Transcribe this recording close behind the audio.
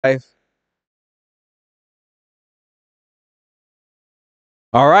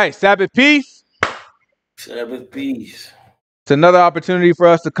All right, Sabbath peace. Sabbath peace. It's another opportunity for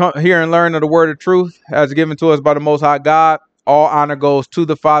us to come here and learn of the word of truth as given to us by the Most High God. All honor goes to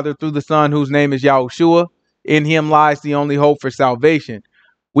the Father through the Son, whose name is YAHUAH. In him lies the only hope for salvation.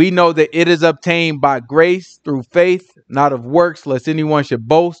 We know that it is obtained by grace through faith, not of works, lest anyone should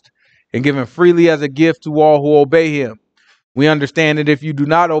boast, and given freely as a gift to all who obey him. We understand that if you do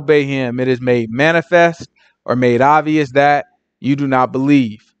not obey him, it is made manifest or made obvious that you do not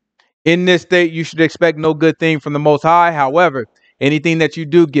believe. In this state, you should expect no good thing from the Most High. However, anything that you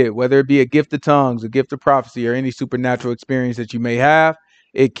do get, whether it be a gift of tongues, a gift of prophecy, or any supernatural experience that you may have,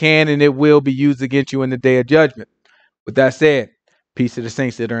 it can and it will be used against you in the day of judgment. With that said, peace to the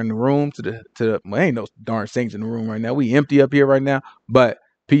saints that are in the room. Well, ain't no darn saints in the room right now. We empty up here right now. But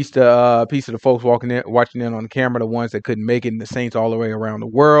peace to the folks watching in on the camera, the ones that couldn't make it, and the saints all the way around the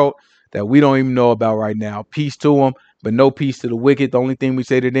world that we don't even know about right now. Peace to them, but no peace to the wicked. The only thing we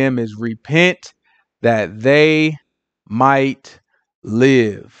say to them is repent that they might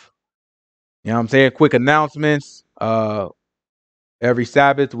live. You know what I'm saying? Quick announcements. Every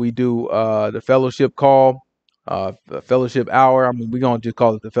Sabbath we do the fellowship call, the fellowship hour. I mean, we're gonna just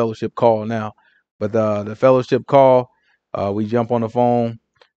call it the fellowship call now. But the fellowship call, we jump on the phone,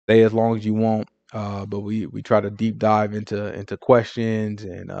 stay as long as you want. But we try to deep dive into questions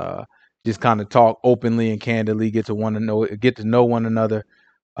and just kind of talk openly and candidly, get to know one another.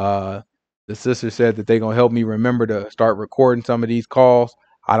 Uh, the sister said that they're gonna help me remember to start recording some of these calls.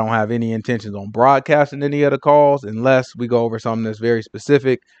 I don't have any intentions on broadcasting any of the calls unless we go over something that's very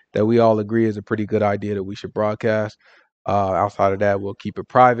specific that we all agree is a pretty good idea that we should broadcast. Outside of that, we'll keep it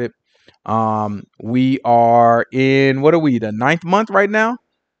private. We are in, what are we, the ninth month right now?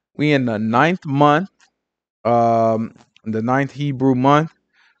 We in the ninth month, the ninth Hebrew month,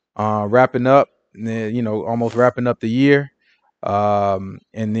 wrapping up, almost wrapping up the year. And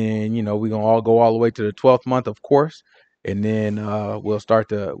then we're gonna all go all the way to the 12th month, of course, and then we'll start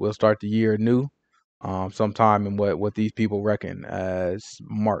the year anew, sometime in what these people reckon as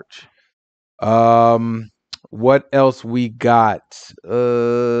March. What else we got?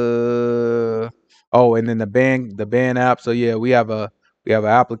 Oh, and then the band app. So yeah, we have an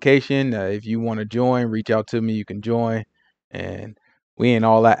application. If you want to join, reach out to me. You can join, and we ain't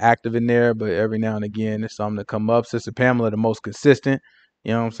all that active in there, but every now and again, there's something to come up. Sister Pamela, the most consistent.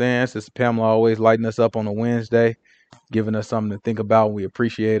 You know what I'm saying? Sister Pamela always lighting us up on a Wednesday, giving us something to think about. We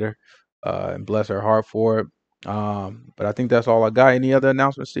appreciate her, and bless her heart for it. But I think that's all I got. Any other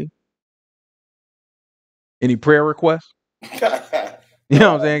announcements, Steve? Any prayer requests? You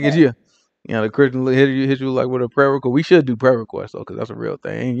know what I'm saying? Get you. The Christian hit you like with a prayer request. We should do prayer requests though, because that's a real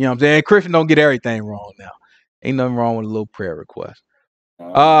thing. You know what I'm saying? Christian don't get everything wrong now. Ain't nothing wrong with a little prayer request.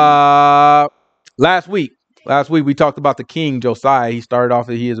 Last week we talked about the king Josiah. He started off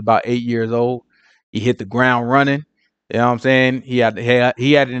that he is about 8 years old. He hit the ground running. You know what I'm saying? He had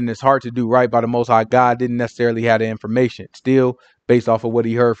it in his heart to do right by the Most High God. Didn't necessarily have the information. Still, based off of what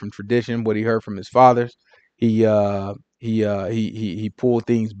he heard from tradition, what he heard from his fathers, he pulled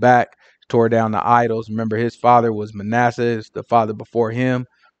things back, tore down the idols. Remember, his father was Manasseh. The father before him,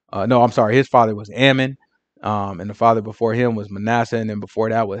 no, I'm sorry, his father was Ammon. And the father before him was Manasseh, and then before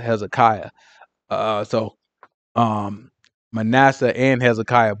that was Hezekiah. So Manasseh and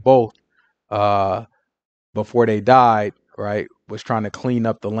Hezekiah both, uh, before they died, right, was trying to clean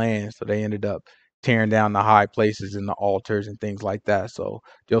up the land. So they ended up tearing down the high places and the altars and things like that. So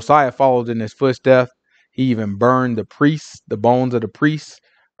Josiah followed in his footsteps. He even burned the priests, the bones of the priests,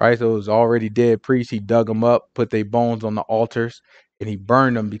 right? So it was already dead priests. He dug them up, put their bones on the altars, and he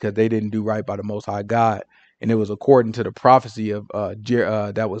burned them because they didn't do right by the Most High God. And it was according to the prophecy of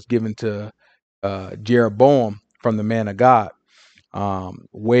that was given to Jeroboam from the man of God,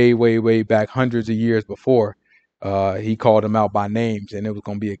 way back, hundreds of years before. He called them out by names, and it was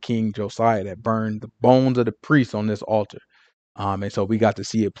going to be a king Josiah that burned the bones of the priests on this altar. And so we got to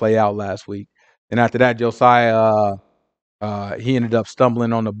see it play out last week. And after that, Josiah, he ended up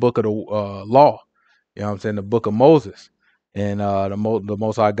stumbling on the book of the law. You know what I'm saying? The book of Moses. And the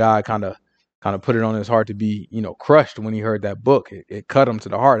Most High God kind of put it on his heart to be, crushed when he heard that book. It cut him to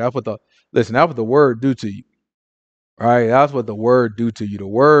the heart. That's what the word do to you, right? That's what the word do to you. The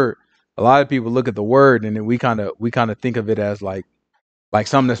word. A lot of people look at the word and then we kind of think of it as like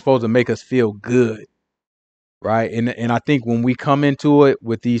something that's supposed to make us feel good, right? And I think when we come into it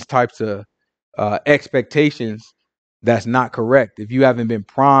with these types of expectations, that's not correct. If you haven't been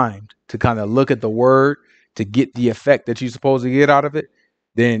primed to kind of look at the word to get the effect that you're supposed to get out of it,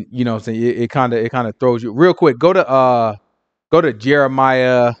 then it kind of throws you real quick. Go to Go to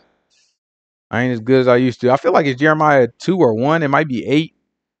Jeremiah. I ain't as good as I used to. I feel like it's Jeremiah 2 or 1. It might be 8.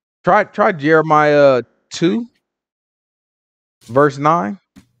 Try Jeremiah 2, verse 9.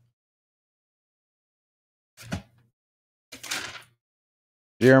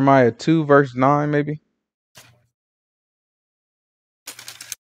 Jeremiah 2, verse 9, maybe.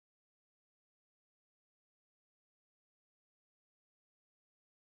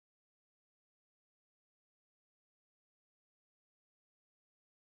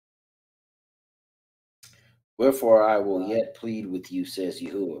 Wherefore I will yet plead with you, says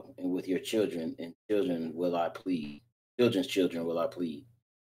Yahuwah, and with your children, and children will I plead. Children's children will I plead.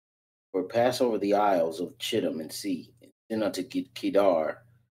 For pass over the isles of Chittim and see, and send unto Kedar,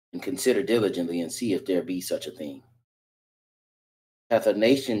 and consider diligently, and see if there be such a thing. Hath a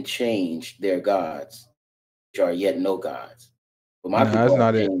nation changed their gods, which are yet no gods? But my No, that's people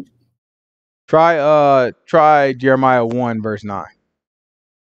have not it. changed. Try Jeremiah 1, verse 9.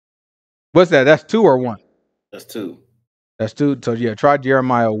 What's that? That's 2 or 1? That's 2. That's 2. So yeah, try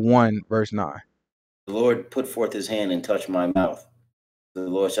Jeremiah 1, verse 9. The Lord put forth his hand and touched my mouth. The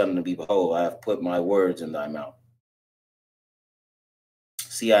Lord said unto me, behold, I have put my words in thy mouth.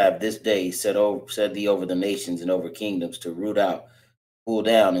 See, I have this day set thee over the nations and over kingdoms to root out, pull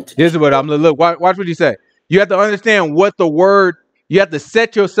down, and to This is what destroy. I'm look. Watch what you say. You have to understand what the word. You have to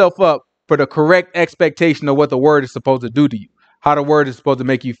set yourself up for the correct expectation of what the word is supposed to do to you. How the word is supposed to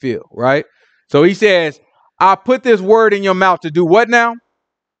make you feel. Right. So he says, "I put this word in your mouth to do what now?"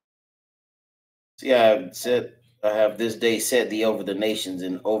 See, I have this day set thee over the nations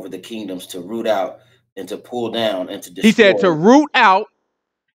and over the kingdoms to root out and to pull down and to destroy. He said to root out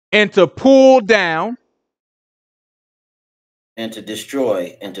and to pull down and to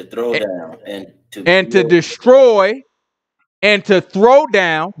destroy and to throw down and to destroy and to throw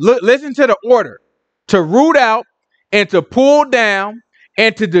down. Look, listen to the order: to root out and to pull down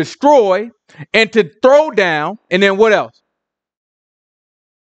and to destroy and to throw down, and then what else?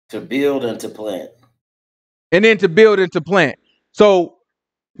 To build and to plant. And then to build and to plant. So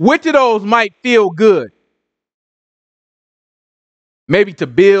which of those might feel good? Maybe to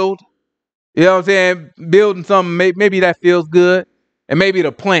build. You know what I'm saying? Building something, maybe that feels good. And maybe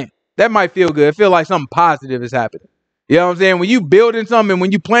to plant. That might feel good. It feels like something positive is happening. You know what I'm saying? When you building something,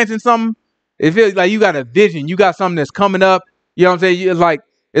 when you planting something, it feels like you got a vision. You got something that's coming up. You know what I'm saying?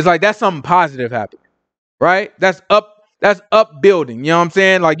 It's like that's something positive happening. Right? That's up building. You know what I'm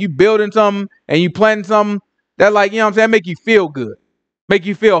saying? Like you building something and you planting something that, like, you know what I'm saying, make you feel good. Make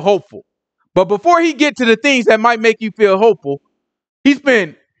you feel hopeful. But before he get to the things that might make you feel hopeful, he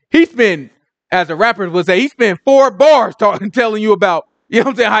spent, as the rappers would say, he spent 4 bars telling you about, you know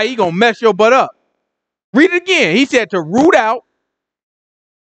what I'm saying, how he gonna mess your butt up. Read it again. He said to root out.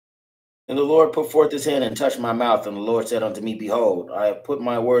 And the Lord put forth his hand and touched my mouth, and the Lord said unto me, behold, I have put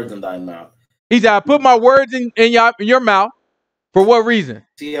my words in thy mouth. He said, I put my words in your mouth. For what reason?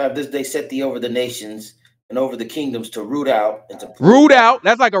 See, I have this day set thee over the nations and over the kingdoms to root out and to pull root out.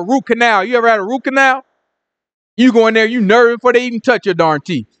 That's like a root canal. You ever had a root canal? You go in there, you nervous before they even touch your darn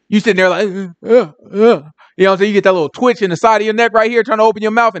teeth. You sitting there like, you know what I'm saying? You get that little twitch in the side of your neck right here, trying to open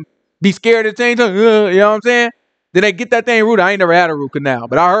your mouth and be scared at the same time. You know what I'm saying? Then they get that thing rooted. I ain't never had a root canal,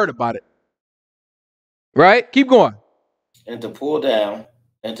 but I heard about it. Right? Keep going. And to pull down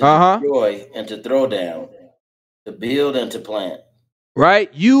and to destroy and to throw down, to build and to plant.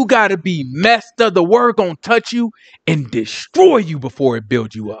 Right? You got to be messed up. The word gonna touch you and destroy you before it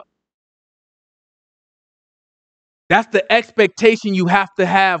builds you up. That's the expectation you have to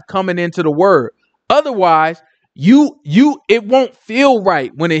have coming into the word. Otherwise, it won't feel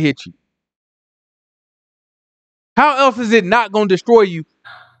right when it hits you. How else is it not going to destroy you?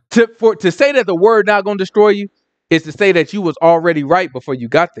 To say that the word not going to destroy you is to say that you was already right before you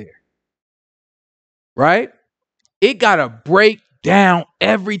got there. Right? It got to break down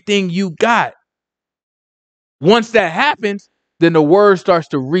everything you got. Once that happens, then the word starts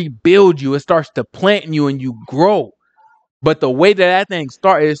to rebuild you. It starts to plant in you and you grow. But the way that thing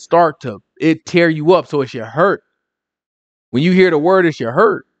it tear you up, so it should hurt. When you hear the word, it should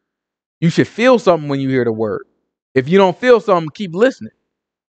hurt. You should feel something when you hear the word. If you don't feel something, keep listening.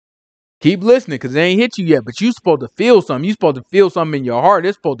 Keep listening, because it ain't hit you yet. But you supposed to feel something. You supposed to feel something in your heart.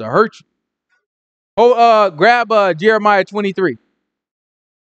 It's supposed to hurt you. Grab Jeremiah 23.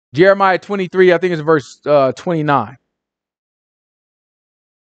 Jeremiah 23, I think it's verse 29.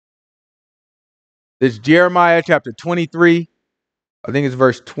 It's Jeremiah chapter 23. I think it's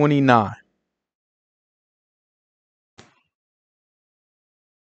verse 29.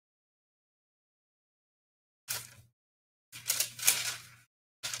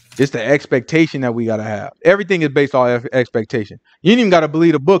 It's the expectation that we got to have. Everything is based on expectation. You ain't even got to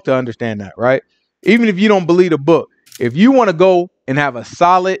believe the book to understand that, right? Even if you don't believe the book, if you want to go and have a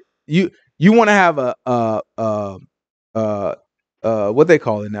solid, you want to have what they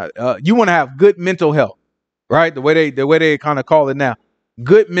call it now. You want to have good mental health, right? The way they kind of call it now,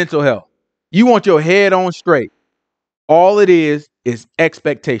 good mental health. You want your head on straight. All it is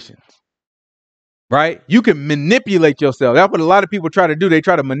expectations. Right? You can manipulate yourself. That's what a lot of people try to do. They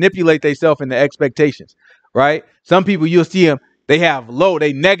try to manipulate themselves into expectations, right? Some people, you'll see them,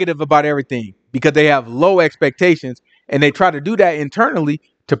 they negative about everything because they have low expectations, and they try to do that internally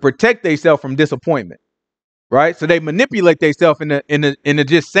to protect themselves from disappointment, right? So they manipulate themselves into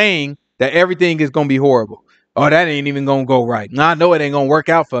just saying that everything is going to be horrible. Oh, that ain't even going to go right. Now I know it ain't going to work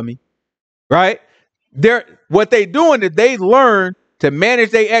out for me, right? What they doing is they learn to manage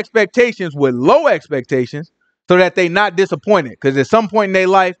their expectations with low expectations so that they not disappointed. Because at some point in their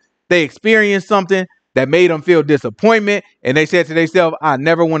life, they experienced something that made them feel disappointment. And they said to themselves, I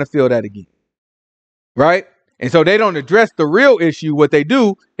never want to feel that again. Right? And so they don't address the real issue. What they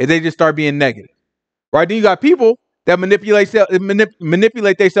do is they just start being negative. Right? Then you got people that manipulate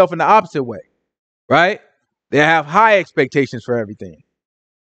themselves in the opposite way. Right? They have high expectations for everything.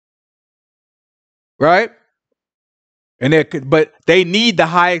 Right? But they need the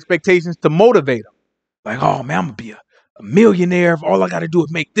high expectations to motivate them. Like, oh man, I'm gonna be a millionaire if all I gotta do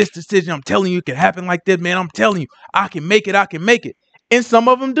is make this decision. I'm telling you, it can happen like this, man. I'm telling you, I can make it. I can make it. And some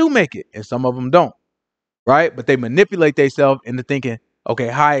of them do make it, and some of them don't. Right? But they manipulate themselves into thinking, okay,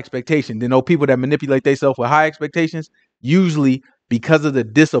 high expectation. Then those people that manipulate themselves with high expectations, usually because of the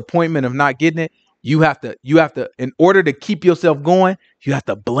disappointment of not getting it, you have to, in order to keep yourself going, you have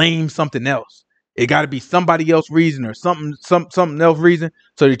to blame something else. It got to be somebody else's reason or something else reason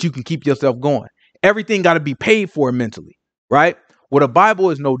so that you can keep yourself going. Everything got to be paid for mentally, right? Well, the Bible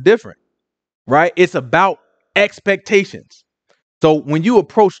is no different, right? It's about expectations. So when you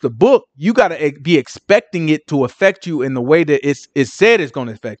approach the book, you got to be expecting it to affect you in the way that it's said it's going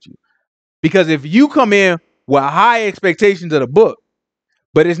to affect you. Because if you come in with high expectations of the book,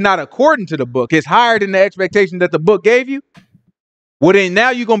 but it's not according to the book, it's higher than the expectation that the book gave you, well, then now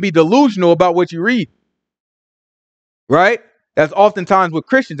you're going to be delusional about what you read. Right? That's oftentimes what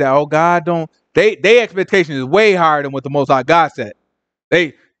Christians are. Oh, God don't. They expectation is way higher than what the Most High God said.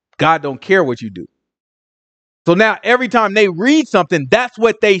 God don't care what you do. So now every time they read something, that's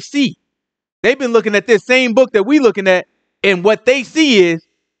what they see. They've been looking at this same book that we looking at, and what they see is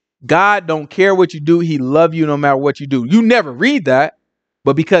God don't care what you do. He love you no matter what you do. You never read that,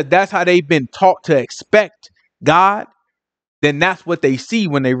 but because that's how they've been taught to expect God, then that's what they see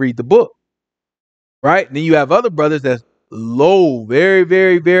when they read the book. Right? And then you have other brothers that's low, very,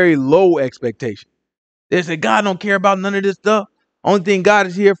 very, very low expectation. They say God don't care about none of this stuff. Only thing God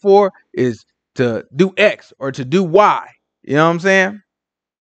is here for is to do X or to do Y. You know what I'm saying?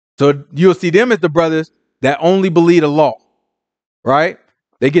 So you'll see them as the brothers that only believe the law, right?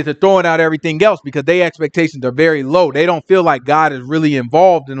 They get to throwing out everything else because their expectations are very low. They don't feel like God is really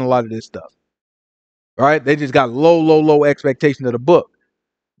involved in a lot of this stuff, right? They just got low expectations of the book.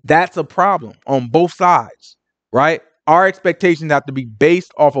 That's a problem on both sides, right? Our expectations have to be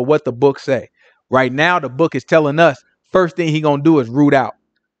based off of what the book say. Right now, the book is telling us first thing he gonna do is root out,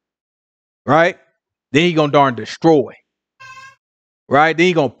 right? Then he gonna darn destroy, right? Then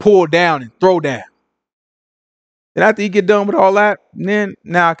he gonna pull down and throw down. And after you get done with all that, then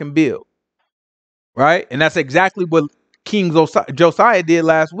now I can build, right? And that's exactly what King Josiah did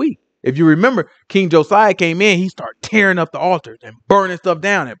last week. If you remember, King Josiah came in, he started tearing up the altars and burning stuff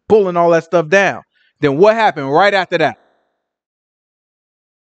down and pulling all that stuff down. Then what happened right after that?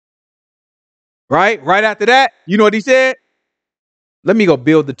 Right after that, you know what he said? Let me go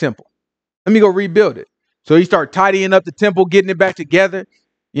build the temple. Let me go rebuild it. So he started tidying up the temple, getting it back together.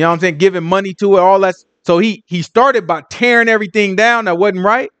 You know what I'm saying? Giving money to it, all that. So he started by tearing everything down that wasn't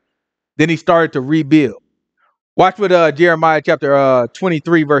right. Then he started to rebuild. Watch what Jeremiah chapter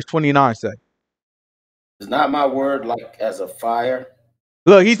 23, verse 29 say. Is not my word like as a fire?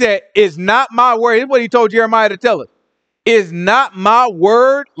 Look, he said, is not my word. This is what he told Jeremiah to tell us. Is not my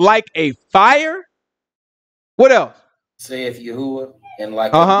word like a fire? What else? Saith Yahuwah, and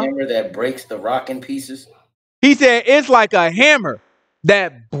like a hammer that breaks the rock in pieces. He said, it's like a hammer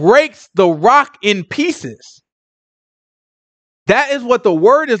that breaks the rock in pieces. That is what the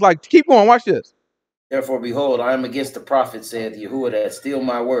word is like. Keep going. Watch this. Therefore, behold, I am against the prophet, saith Yahuwah, that steal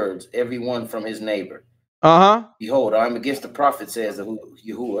my words, every one from his neighbor. Behold, I am against the prophet, says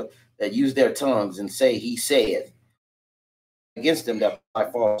Yahuwah, that use their tongues and say, he saith. Against them that by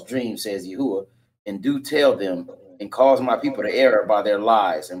false dreams, says Yahuwah, and do tell them, and cause my people to err by their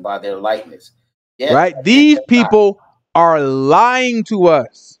lies and by their lightness. Yet, right? These people are lying to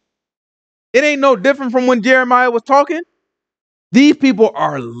us. It ain't no different from when Jeremiah was talking. These people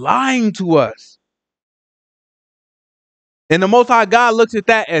are lying to us. And the Most High God looks at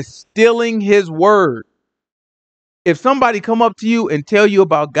that as stealing his word. If somebody come up to you and tell you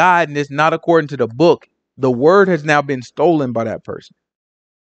about God and it's not according to the book, the word has now been stolen by that person.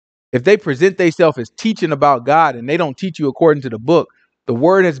 If they present themselves as teaching about God and they don't teach you according to the book, the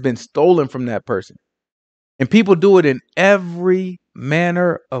word has been stolen from that person. And people do it in every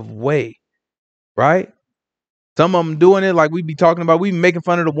manner of way, right? Some of them doing it like we be talking about. We be making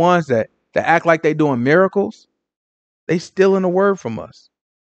fun of the ones that act like they doing miracles. They stealing the word from us,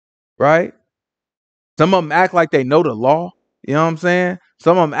 right? Some of them act like they know the law. You know what I'm saying?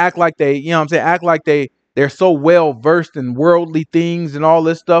 Some of them act like they, you know what I'm saying, act like they're so well versed in worldly things and all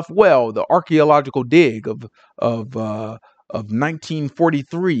this stuff. Well, the archaeological dig of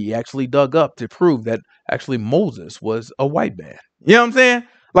 1943 actually dug up to prove that actually Moses was a white man. You know what I'm saying?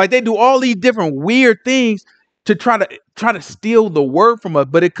 Like they do all these different weird things to try to steal the word from us,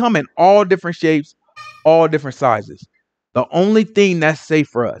 but it come in all different shapes, all different sizes. The only thing that's safe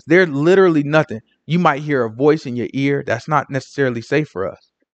for us, there's literally nothing. You might hear a voice in your ear. That's not necessarily safe for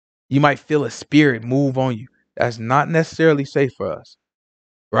us. You might feel a spirit move on you. That's not necessarily safe for us,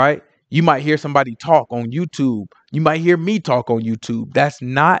 right? You might hear somebody talk on YouTube. You might hear me talk on YouTube. That's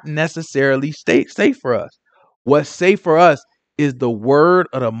not necessarily safe for us. What's safe for us is the word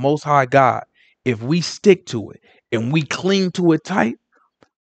of the Most High God. If we stick to it and we cling to it tight,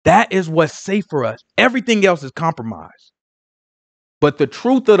 that is what's safe for us. Everything else is compromised. But the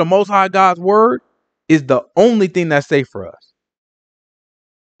truth of the Most High God's word is the only thing that's safe for us.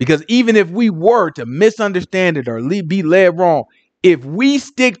 Because even if we were to misunderstand it or be led wrong, if we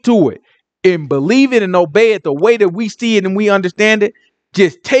stick to it and believe it and obey it the way that we see it and we understand it,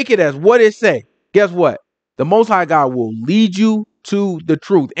 just take it as what it say. Guess what? The Most High God will lead you to the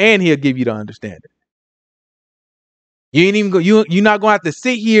truth and he'll give you the understanding. You ain't even you're not gonna have to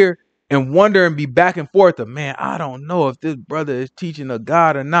sit here and wonder and be back and forth of, man, I don't know if this brother is teaching of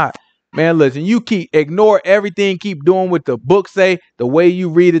God or not. Man, listen, you ignore everything, keep doing what the book say, the way you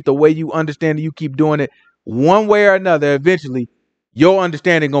read it, the way you understand it, you keep doing it. One way or another, eventually, your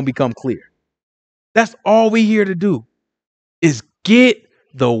understanding gonna become clear. That's all we here to do is get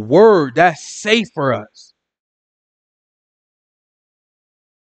the word that's safe for us.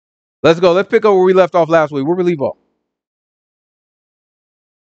 Let's go. Let's pick up where we left off last week. Where we leave off?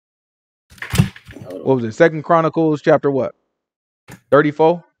 What was it? 2 Chronicles chapter what?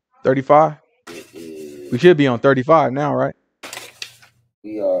 34? 35? We should be on 35 now, right?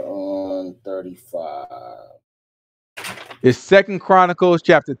 We are on 35. It's 2 Chronicles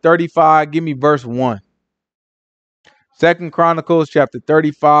chapter 35. Give me verse 1. 2 Chronicles chapter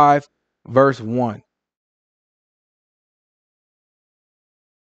 35, verse 1.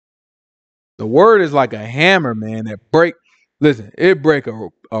 The word is like a hammer, man, that it break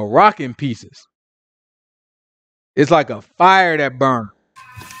a rock in pieces. It's like a fire that burns.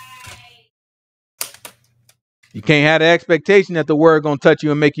 You can't have the expectation that the word gonna touch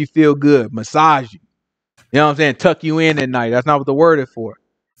you and make you feel good, massage you. You know what I'm saying? Tuck you in at night. That's not what the word is for.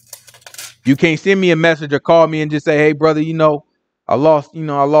 You can't send me a message or call me and just say, hey, brother, I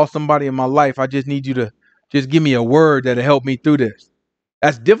lost somebody in my life. I just need you to just give me a word that'll help me through this.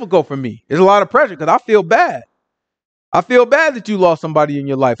 That's difficult for me. It's a lot of pressure because I feel bad. I feel bad that you lost somebody in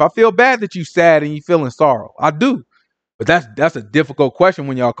your life. I feel bad that you sad and you feeling sorrow. I do. But that's a difficult question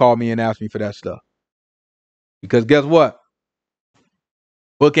when y'all call me and ask me for that stuff. Because guess what?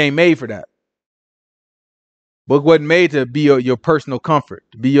 Book ain't made for that. Book wasn't made to be your personal comfort.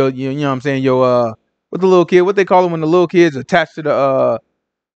 To be you know what I'm saying, your what the little kid, what they call it when the little kid's attached to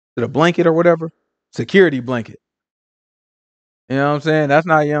the blanket or whatever? Security blanket. You know what I'm saying? That's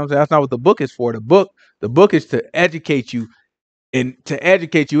not, you know what I'm saying? That's not what the book is for. The book is to educate you. And to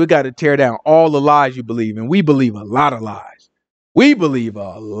educate you, it got to tear down all the lies you believe. And we believe a lot of lies. We believe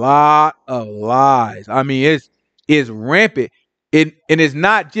a lot of lies. I mean, it's rampant. And it's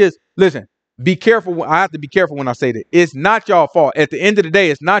not just, listen, be careful. I have to be careful when I say that. It's not y'all fault. At the end of the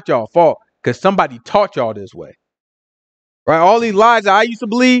day, it's not y'all fault because somebody taught y'all this way. Right? All these lies that I used to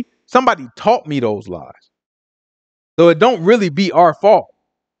believe, somebody taught me those lies. So it don't really be our fault.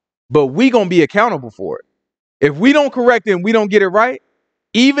 But we going to be accountable for it. If we don't correct it and we don't get it right,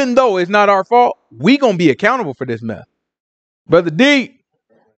 even though it's not our fault, we going to be accountable for this mess. Brother D,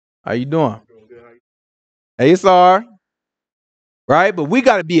 how you doing? Hey, Sar. Right? But we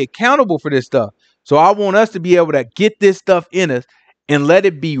got to be accountable for this stuff. So I want us to be able to get this stuff in us and let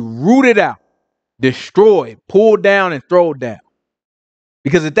it be rooted out. destroy, pull down, and throw down.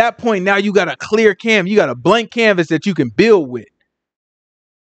 Because at that point, now you got a clear canvas. You got a blank canvas that you can build with.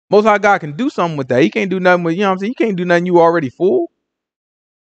 Most High God can do something with that. He can't do nothing with, you know what I'm saying? You can't do nothing you already full.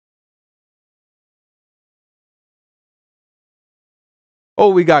 Oh,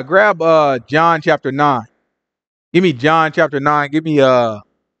 we got, grab John chapter 9. Give me John chapter 9. Give me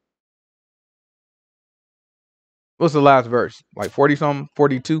what's the last verse? Like 40 something,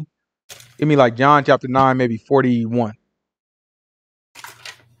 42? Give me like John chapter 9, maybe 41.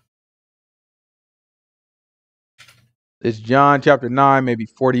 It's John chapter 9, maybe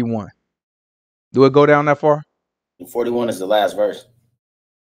 41. Do it go down that far? 41 is the last verse.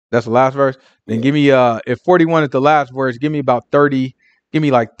 That's the last verse? Then give me if 41 is the last verse, give me about 30, give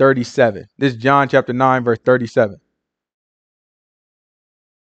me like 37. This is John chapter 9, verse 37.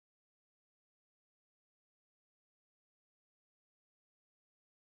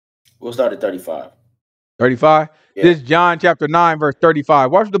 We'll start at 35. 35? Yeah. This is John chapter 9, verse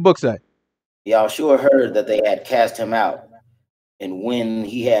 35. Watch what the book say. YAHUAH heard that they had cast him out. And when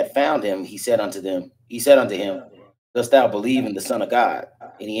he had found him, he said unto him, Dost thou believe in the Son of God?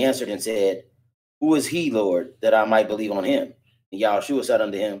 And he answered and said, Who is he, Lord, that I might believe on him? And YAHUAH said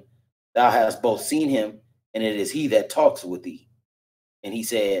unto him, Thou hast both seen him, and it is he that talks with thee. And he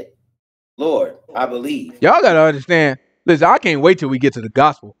said, Lord, I believe. Y'all got to understand. Listen, I can't wait till we get to the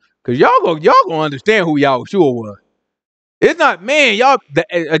gospel. Because y'all gonna understand who Yahushua was. It's not, man, y'all,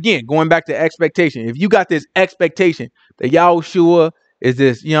 again, going back to expectation. If you got this expectation that Yahushua is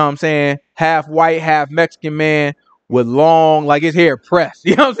this, you know what I'm saying, half white, half Mexican man with long, like his hair pressed.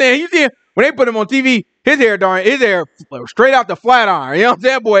 You know what I'm saying? You see him, when they put him on TV, his hair straight out the flat iron. You know what I'm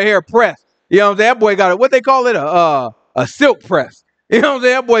saying? That boy hair pressed. You know what I'm saying? That boy got what they call it, a silk press. You know what I'm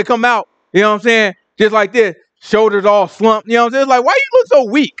saying? That boy come out, you know what I'm saying, just like this, shoulders all slumped. You know what I'm saying? It's like, why you look so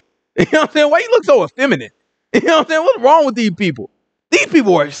weak? You know what I'm saying? Why you look so effeminate? You know what I'm saying? What's wrong with these people? These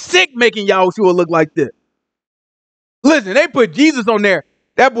people are sick making Yahushua look like this. Listen, they put Jesus on there.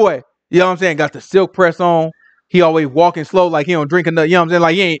 That boy, you know what I'm saying, got the silk press on. He always walking slow like he don't drink enough. You know what I'm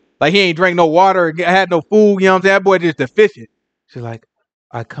saying? Like he ain't drank no water or had no food. You know what I'm saying? That boy just deficient. She's like,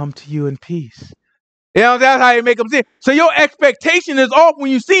 I come to you in peace. You know, that's how you make him see. So your expectation is off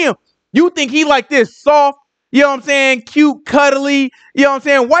when you see him. You think he like this soft, you know what I'm saying, cute, cuddly, you know what I'm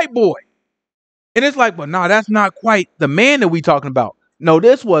saying, white boy. And it's like, but no, that's not quite the man that we talking about. No,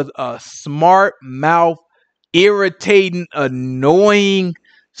 this was a smart mouth, irritating, annoying,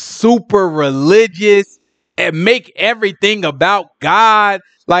 super religious, and make everything about God.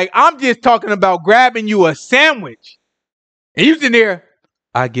 Like, I'm just talking about grabbing you a sandwich. And you sitting there,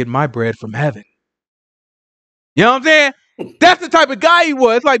 I get my bread from heaven. You know what I'm saying? That's the type of guy he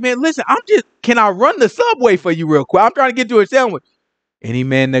was. It's like, man, listen, can I run the Subway for you real quick? I'm trying to get you a sandwich. Any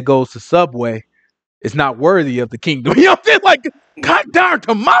man that goes to Subway is not worthy of the kingdom. You know what I'm saying? Like, God darn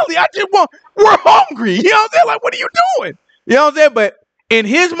tamale, we're hungry. You know what I'm saying? Like, what are you doing? You know what I'm saying? But in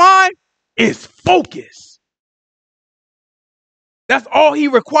his mind, it's focus. That's all he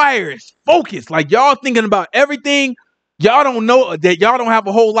requires, focus. Like, y'all thinking about everything. Y'all don't know that y'all don't have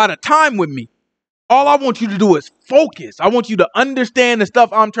a whole lot of time with me. All I want you to do is focus. I want you to understand the stuff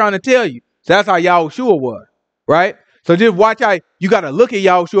I'm trying to tell you. So that's how Yahushua was, right? So just watch how you got to look at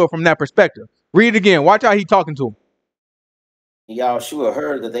Yahushua from that perspective. Read it again. Watch how he talking to him. YAHUAH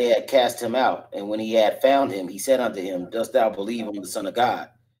heard that they had cast him out, and when he had found him, he said unto him, Dost thou believe on the Son of God?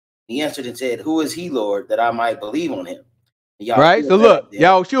 He answered and said, Who is he, Lord, that I might believe on him? Right? So look,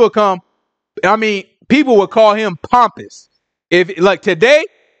 Yahushua come. I mean, people would call him pompous. If like today,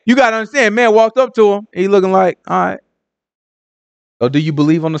 you got to understand, man walked up to him. He looking like, all right. So do you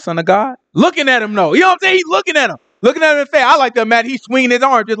believe on the Son of God? Looking at him, no. You know what I'm saying? He's looking at him. Looking at him in the face. I like that, Matt. He's swinging his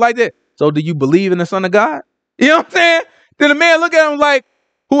arm just like that. So do you believe in the Son of God? You know what I'm saying? Then the man look at him like,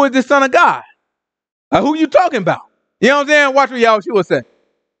 who is the Son of God? Who you talking about? You know what I'm saying? Watch what Yahushua say.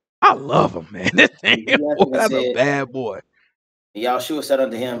 I love him, man. This thing, boy, that's a bad boy. Yahushua said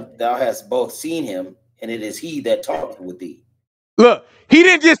unto him, Thou hast both seen him, and it is he that talked with thee. Look, he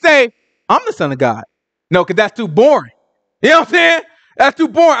didn't just say, I'm the Son of God. No, because that's too boring. You know what I'm saying? That's too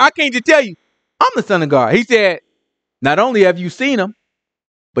boring. I can't just tell you, I'm the Son of God. He said, not only have you seen him,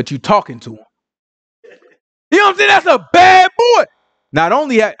 but you talking to him. You know what I'm saying? That's a bad boy. Not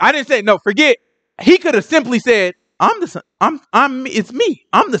only I didn't say, no, forget. He could have simply said, I'm the son. It's me.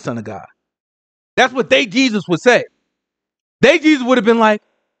 I'm the Son of God. That's what Jesus would say. Jesus would have been like,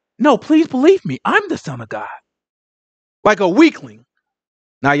 no, please believe me. I'm the Son of God. Like a weakling.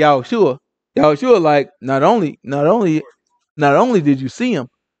 Now, Yahushua like, not only did you see him,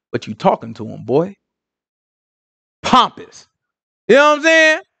 but you talking to him, boy. Pompous. You know what I'm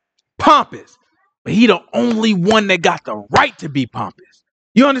saying? Pompous. But he the only one that got the right to be pompous.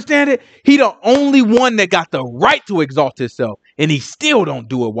 You understand it? He the only one that got the right to exalt himself, and he still don't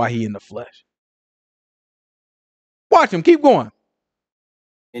do it while he in the flesh. Watch him. Keep going.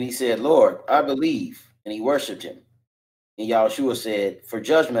 And he said, Lord, I believe. And he worshiped him. And Yahushua said, for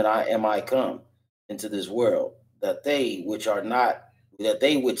judgment am I come into this world, that they which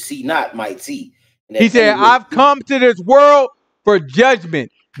see not might see. And He said, I've come to this world for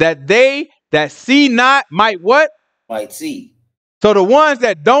judgment, that they that see not might what? Might see. So the ones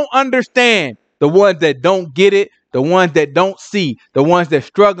that don't understand, the ones that don't get it, the ones that don't see, the ones that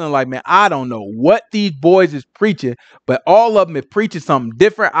struggling like, man, I don't know what these boys is preaching, but all of them is preaching something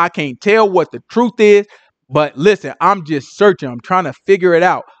different. I can't tell what the truth is. But listen, I'm just searching. I'm trying to figure it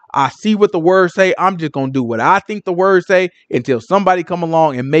out. I see what the words say. I'm just going to do what I think the words say until somebody come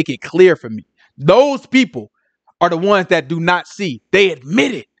along and make it clear for me. Those people are the ones that do not see. They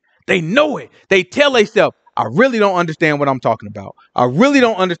admit it. They know it. They tell themselves, I really don't understand what I'm talking about. I really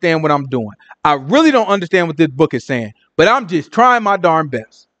don't understand what I'm doing. I really don't understand what this book is saying, but I'm just trying my darn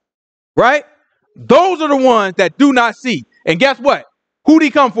best. Right? Those are the ones that do not see. And guess what? Who'd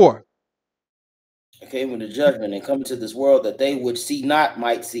he come for? I came into judgment and come into this world that they which see not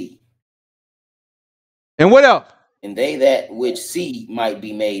might see. And what else? And they that which see might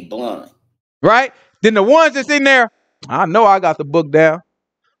be made blind. Right? Then the ones that's in there, I know I got the book down.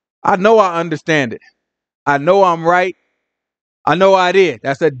 I know I understand it. I know I'm right. I know I did.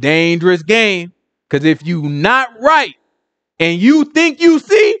 That's a dangerous game. Because if you not right and you think you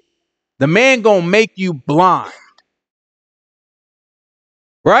see, the man gonna make you blind.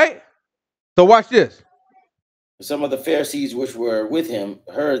 Right? So watch this. Some of the Pharisees which were with him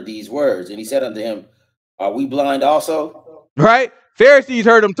heard these words, and he said unto him, are we blind also? Right? Pharisees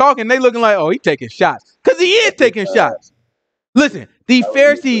heard him talking. They looking like, oh, he taking shots. Because he is taking shots. Listen, these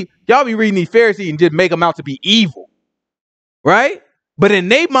Pharisees, y'all be reading these Pharisees and just make them out to be evil. Right? But in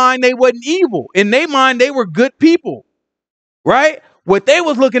their mind, they wasn't evil. In their mind, they were good people. Right? What they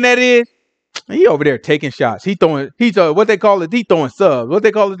was looking at is, he over there taking shots. He's what they call it, he throwing subs. What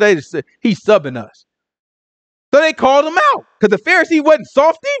they call it, he's subbing us. So they called him out. Because the Pharisee wasn't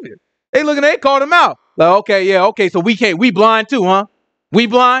soft either. They called him out. Like, okay, so we blind too, huh? We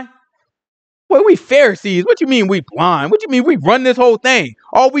blind? Well, we Pharisees. What you mean we blind? What you mean we run this whole thing?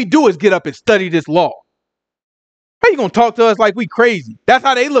 All we do is get up and study this law. How you gonna talk to us like we crazy? That's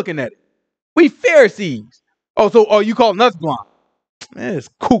how they looking at it. We Pharisees. Oh, you calling us blind? Man, it's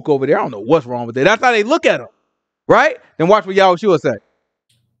kook over there. I don't know what's wrong with it. That's how they look at them, right? Then watch what Yahushua say.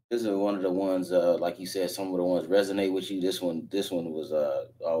 This is one of the ones, like you said, some of the ones resonate with you. This one was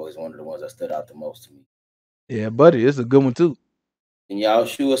always one of the ones that stood out the most to me. Yeah, buddy, it's a good one too. And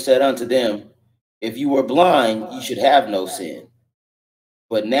Yahushua said unto them, if you were blind, you should have no sin.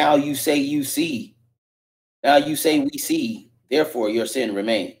 But now you say you see. Now you say we see, therefore your sin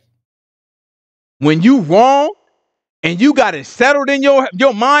remains. When you wrong and you got it settled in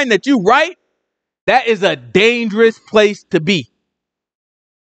your mind that you right, that is a dangerous place to be.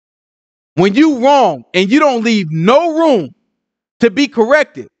 When you wrong and you don't leave no room to be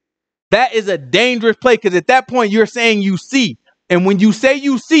corrected, that is a dangerous place, because at that point you're saying you see. And when you say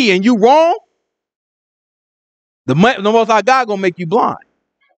you see and you wrong, the Most High God gonna make you blind.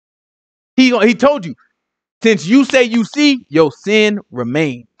 He told you, since you say you see, your sin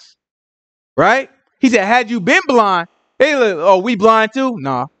remains. Right? He said, had you been blind, they like, oh, we blind too?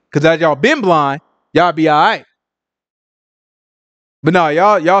 Nah, because as y'all been blind, y'all be all right. But no,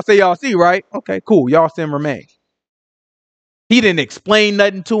 y'all say y'all see, right? Okay, cool. Y'all sin remains. He didn't explain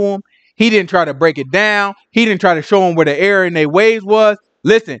nothing to him. He didn't try to break it down. He didn't try to show them where the error in their ways was.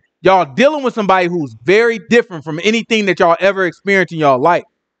 Listen, y'all dealing with somebody who's very different from anything that y'all ever experienced in y'all life.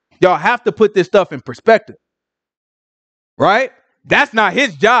 Y'all have to put this stuff in perspective. Right? That's not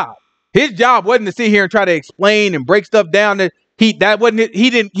his job. His job wasn't to sit here and try to explain and break stuff down. He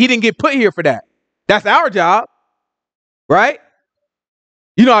didn't get put here for that. That's our job. Right?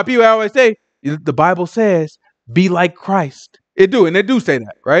 You know how people always say, the Bible says, be like Christ. It do say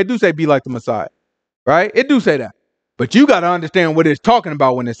that, right? It do say be like the Messiah, right? It do say that. But you got to understand what it's talking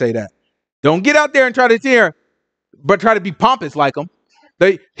about when they say that. Don't get out there and try to be pompous like them.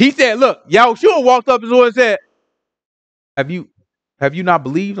 He said, look, Yahushua walked up to the Lord and said, have you not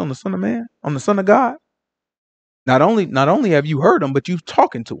believed on the Son of Man, on the Son of God? Not only have you heard him, but you've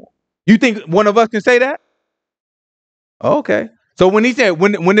talking to him. You think one of us can say that? Okay. So when he said,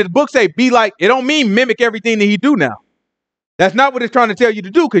 when the book say be like, it don't mean mimic everything that he do now. That's not what it's trying to tell you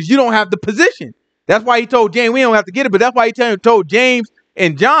to do, because you don't have the position. That's why he told James, we don't have to get it, but that's why he told James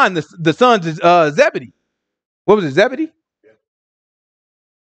and John, the sons of Zebedee. What was it, Zebedee?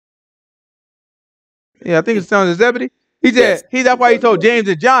 Yeah, I think it's sons of Zebedee. He said, Yes. that's why he told James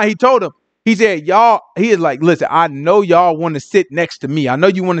and John, he told them, he said, y'all, he is like, listen, I know y'all want to sit next to me. I know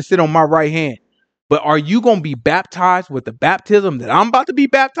you want to sit on my right hand. But are you going to be baptized with the baptism that I'm about to be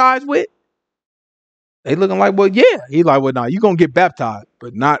baptized with? They looking like, well, yeah. He like, well, no, you're going to get baptized,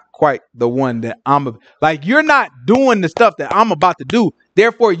 but not quite the one that like, you're not doing the stuff that I'm about to do.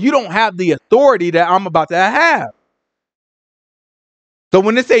 Therefore, you don't have the authority that I'm about to have. So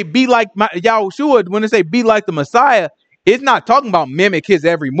when they say be like Yahushua, when they say be like the Messiah, it's not talking about mimic his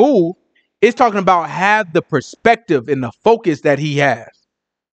every move. It's talking about have the perspective and the focus that he has.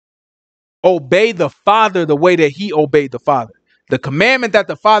 Obey the Father the way that he obeyed the Father. The commandment that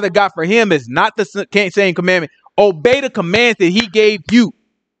the Father got for him is not the same commandment. Obey the commands that he gave you.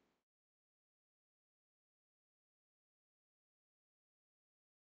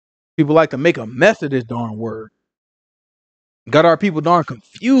 People like to make a mess of this darn word. Got our people darn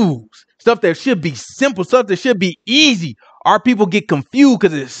confused. Stuff that should be simple, stuff that should be easy. Our people get confused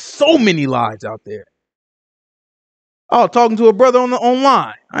because there's so many lies out there. Oh, talking to a brother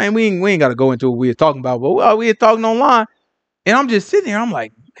online. We ain't got to go into what we were talking about, but we were talking online. And I'm just sitting there. I'm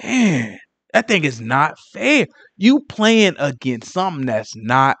like, man, that thing is not fair. You playing against something that's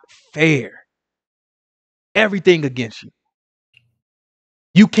not fair. Everything against you.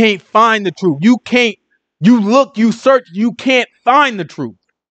 You can't find the truth. You look, you search, you can't find the truth.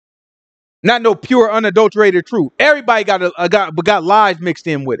 Not no pure, unadulterated truth. Everybody got lies mixed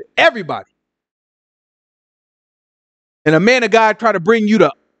in with it. Everybody. And a man of God try to bring you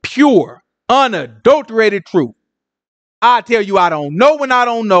the pure, unadulterated truth. I tell you I don't know when I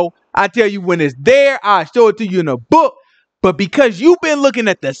don't know. I tell you when it's there, I show it to you in a book. But because you've been looking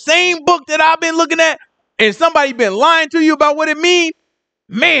at the same book that I've been looking at, and somebody been lying to you about what it means,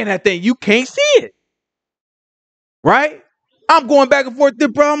 man, that thing, you can't see it. Right? I'm going back and forth,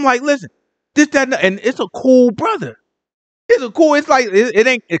 bro. I'm like, listen, this, that, and it's a cool brother. It's like, it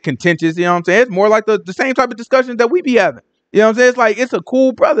ain't contentious, you know what I'm saying? It's more like the same type of discussions that we be having. You know what I'm saying? It's like, it's a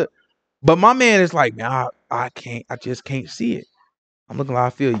cool brother. But my man is like, man, I just can't see it. I'm looking like, I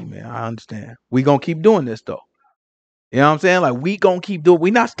feel you, man. I understand. We gonna keep doing this though. You know what I'm saying? Like, we gonna keep doing,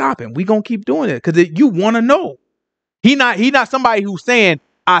 we not stopping. We gonna keep doing it. Cause you wanna know. He not somebody who's saying,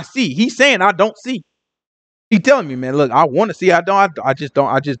 I see. He's saying, I don't see. He telling me, man, look, I want to see. I just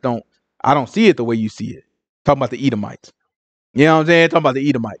don't see it the way you see it. Talking about the Edomites. You know what I'm saying? Talking about the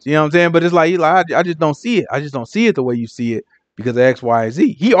Edomites. You know what I'm saying? But it's like, I just don't see it. I just don't see it the way you see it because of X, Y,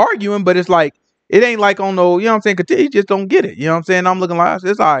 Z. He arguing, but it's like, it ain't like on no, you know what I'm saying? He just don't get it. You know what I'm saying? I'm looking like,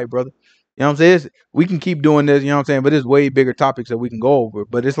 it's all right, brother. You know what I'm saying? We can keep doing this, you know what I'm saying? But there's way bigger topics that we can go over.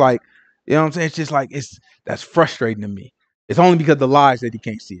 But it's like, you know what I'm saying? It's just like, that's frustrating to me. It's only because of the lies that he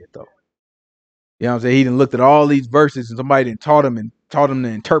can't see it, though. You know what I'm saying? He done looked at all these verses and somebody done taught him to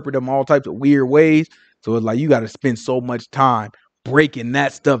interpret them all types of weird ways. So it's like, you got to spend so much time breaking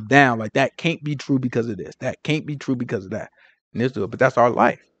that stuff down. Like, that can't be true because of this. That can't be true because of that. And this, but that's our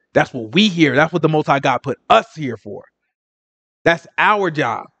life. That's what we hear. That's what the Most High God put us here for. That's our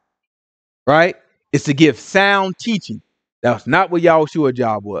job, right? It's to give sound teaching. That's not what Yahushua's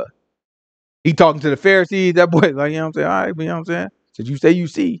job was. He talking to the Pharisees. That boy, like, you know what I'm saying? All right, you know what I'm saying? Since you say you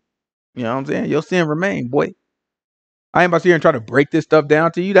see, you know what I'm saying? Your sin remain, boy. I ain't about to sit here and try to break this stuff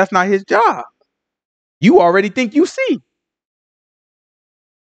down to you. That's not his job. You already think you see.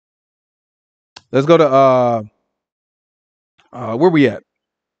 Let's go to where we at?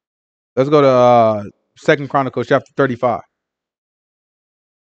 Let's go to 2 Chronicles chapter 35.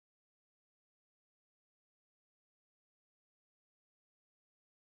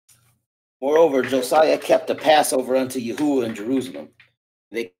 Moreover, Josiah kept the Passover unto Yahuwah in Jerusalem.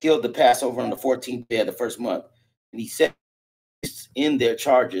 They killed the Passover on the 14th day of the first month. And he set in their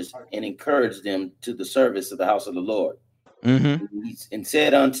charges and encouraged them to the service of the house of the Lord. Mm-hmm. And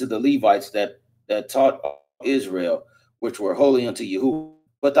said unto the Levites that taught Israel, which were holy unto Yahuwah,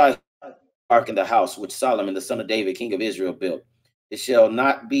 put thy ark in the house which Solomon the son of David, king of Israel, built. It shall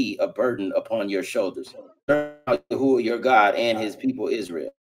not be a burden upon your shoulders. Serve Yahuwah your God and his people Israel.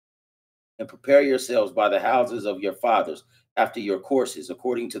 And prepare yourselves by the houses of your fathers after your courses,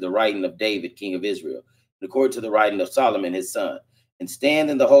 according to the writing of David, king of Israel, and according to the writing of Solomon his son. And stand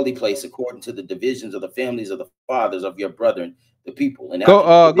in the holy place according to the divisions of the families of the fathers of your brethren, the people. And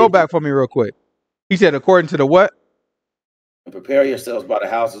go back for me real quick. He said, according to the what? And prepare yourselves by the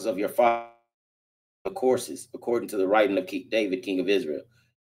houses of your fathers, courses, according to the writing of David, king of Israel,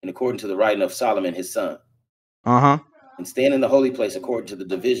 and according to the writing of Solomon his son. And stand in the holy place according to the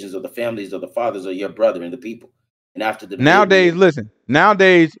divisions of the families of the fathers of your brethren, the people. And after the nowadays, listen.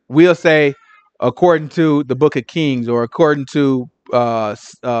 Nowadays, we'll say according to the Book of Kings or according to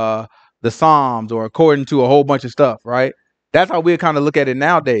the Psalms or according to a whole bunch of stuff, right? That's how we kind of look at it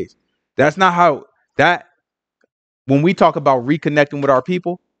nowadays. That's not how that when we talk about reconnecting with our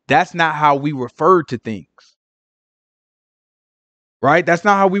people, that's not how we refer to things. Right? That's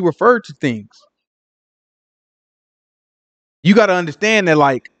not how we refer to things. You got to understand that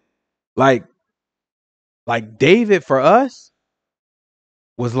like David for us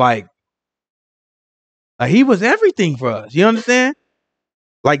was like he was everything for us. You understand?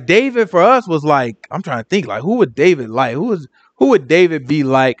 Like David for us was like, I'm trying to think, like who would David like? Who would David be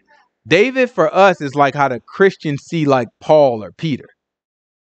like? David for us is like how the Christians see like Paul or Peter.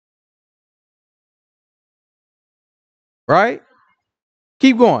 Right?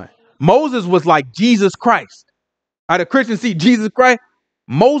 Keep going. Moses was like Jesus Christ. How the Christians see Jesus Christ,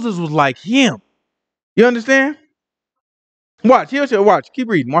 Moses was like him. You understand? Watch, here's your watch. Keep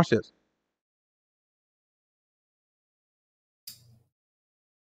reading. Watch this.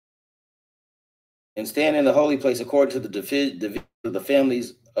 And stand in the holy place according to the division of the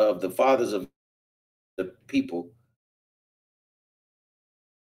families of the fathers of the people,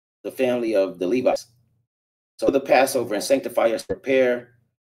 the family of the Levites. So the Passover and sanctify us, prepare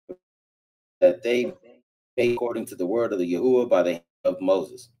that they may according to the word of the YAHUAH by the hand of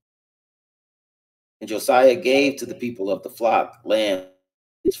Moses. And Josiah gave to the people of the flock lambs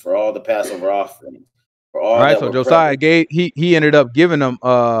for all the Passover offerings, for all Right. that So were Josiah present. gave he ended up giving them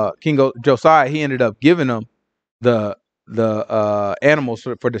Josiah, he ended up giving them the animals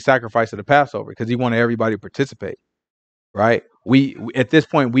for the sacrifice of the Passover because he wanted everybody to participate. Right. We at this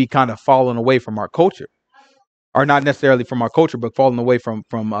point we kind of fallen away from our culture. Or not necessarily from our culture, but falling away from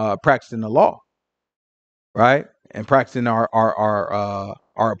practicing the law, right? And practicing our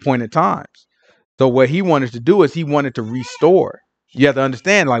appointed times. So what he wanted to do is he wanted to restore. You have to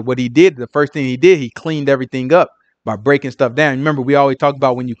understand, like what he did. The first thing he did, he cleaned everything up by breaking stuff down. Remember, we always talk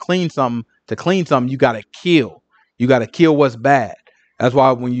about when you clean something. To clean something, you got to kill. You got to kill what's bad. That's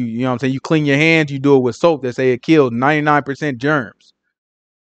why when you know what I'm saying, you clean your hands, you do it with soap. They say it kills 99% germs,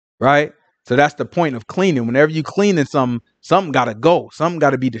 right? So that's the point of cleaning. Whenever you cleaning something got to go. Something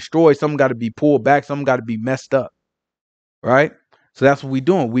got to be destroyed. Something got to be pulled back. Something got to be messed up, right? So that's what we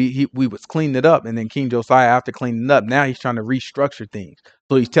doing. We was cleaning it up, and then King Josiah, after cleaning it up, now he's trying to restructure things.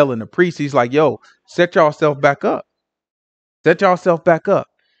 So he's telling the priests, he's like, "Yo, set yourself back up. Set yourself back up.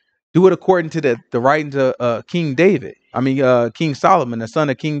 Do it according to the writings of King David. King Solomon, the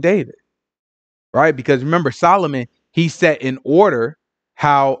son of King David, right? Because remember, Solomon, he set in order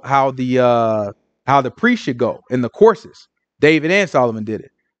how the priest should go in the courses. David and Solomon did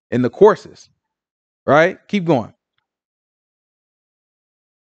it in the courses, right? Keep going.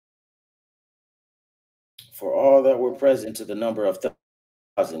 For all that were present to the number of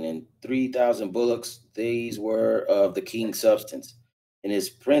 1,000 and 3,000 bullocks, these were of the king's substance. And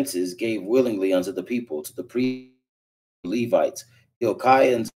his princes gave willingly unto the people, to the priests, Levites,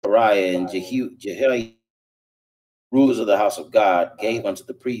 Hilkiah and Zechariah and Jehiel, rulers of the house of God, gave unto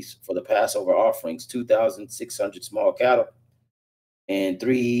the priests for the Passover offerings 2,600 small cattle and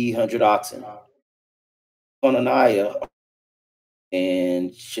 300 oxen. Conaniah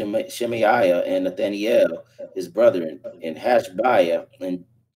and Shemaiah and Nathaniel, his brethren, and Hashbiah and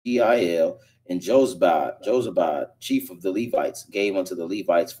Jeiel and Josabad, chief of the Levites, gave unto the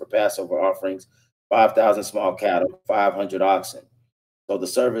Levites for Passover offerings 5,000 small cattle, 500 oxen. So the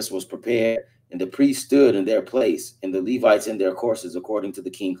service was prepared, and the priests stood in their place, and the Levites in their courses, according to the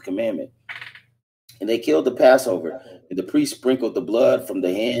king's commandment. And they killed the Passover, and the priests sprinkled the blood from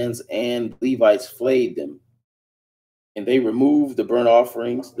the hands, and the Levites flayed them. And they removed the burnt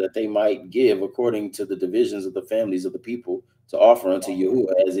offerings that they might give according to the divisions of the families of the people to offer unto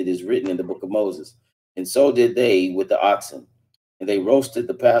YAHUAH, as it is written in the book of Moses. And so did they with the oxen. And they roasted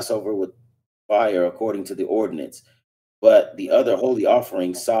the Passover with fire according to the ordinance. But the other holy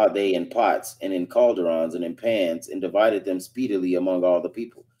offerings saw they in pots and in cauldrons and in pans, and divided them speedily among all the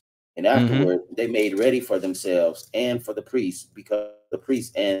people. And afterward they made ready for themselves and for the priests, because the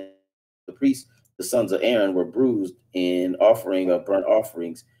priests, the sons of Aaron, were bruised in offering of burnt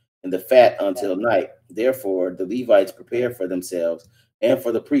offerings and the fat until night. Therefore the Levites prepared for themselves and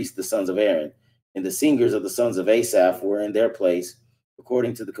for the priests, the sons of Aaron. And the singers of the sons of Asaph were in their place,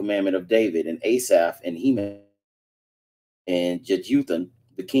 according to the commandment of David. And Asaph and Heman and Jeduthun,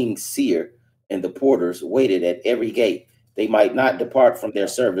 the king's seer, and the porters waited at every gate. They might not depart from their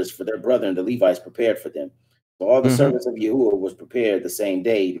service, for their brethren the Levites prepared for them. So all the service of YAHUAH was prepared the same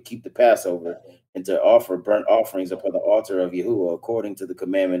day to keep the Passover and to offer burnt offerings upon the altar of YAHUAH, according to the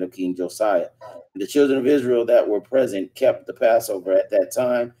commandment of King Josiah. And the children of Israel that were present kept the Passover at that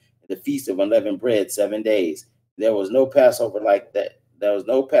time, the feast of unleavened bread, 7 days. There was no Passover like that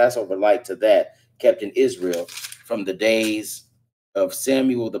Passover like to that kept in Israel from the days of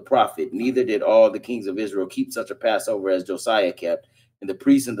Samuel the prophet. Neither did all the kings of Israel keep such a Passover as Josiah kept, and the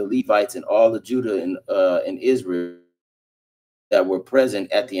priests and the Levites and all the Judah and Israel that were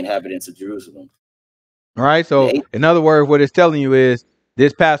present at the inhabitants of Jerusalem. All right. So in other words, what it's telling you is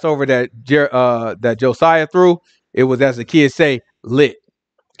this Passover that Josiah threw, it was, as the kids say, lit.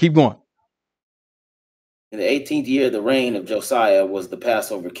 Keep going. In the 18th year of the reign of Josiah was the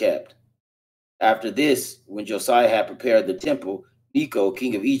Passover kept. After this, when Josiah had prepared the temple, Necho,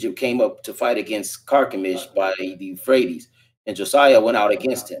 king of Egypt, came up to fight against Carchemish by the Euphrates, and Josiah went out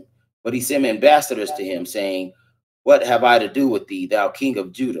against him. But he sent ambassadors to him, saying, "What have I to do with thee, thou king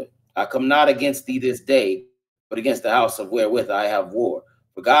of Judah? I come not against thee this day, but against the house of wherewith I have war.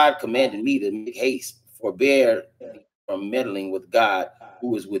 For God commanded me to make haste, forbear from meddling with God,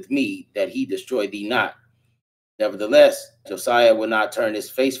 who is with me, that he destroy thee not." Nevertheless, Josiah would not turn his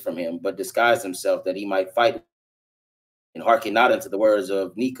face from him, but disguised himself that he might fight, and hearken not unto the words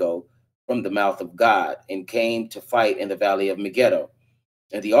of Necho from the mouth of God, and came to fight in the valley of Megiddo.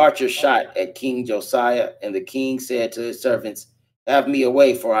 And the archer shot at King Josiah, and the king said to his servants, "Have me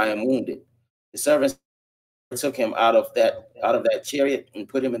away, for I am wounded." The servants took him out of that chariot and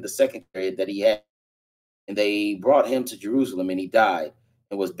put him in the second chariot that he had, and they brought him to Jerusalem, and he died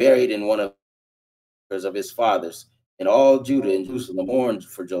and was buried in one of his fathers, and all Judah and Jerusalem mourned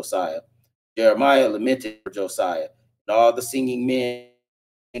for Josiah. Jeremiah lamented for Josiah, and all the singing men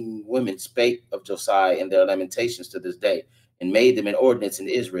and women spake of Josiah in their lamentations to this day, and made them an ordinance in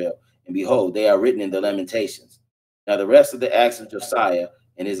Israel. And behold, they are written in the lamentations. Now the rest of the acts of Josiah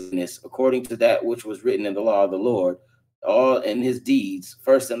and his goodness, according to that which was written in the law of the Lord, all in his deeds,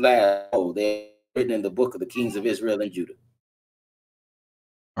 first and last, they are written in the book of the kings of Israel and Judah.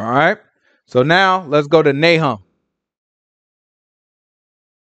 All right. So now let's go to Nahum.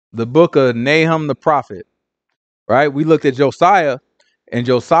 The book of Nahum the prophet. Right? We looked at Josiah, and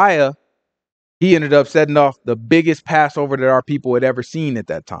Josiah, he ended up setting off the biggest Passover that our people had ever seen at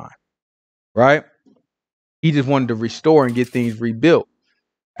that time. Right? He just wanted to restore and get things rebuilt.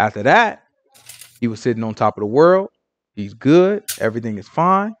 After that, he was sitting on top of the world. He's good. Everything is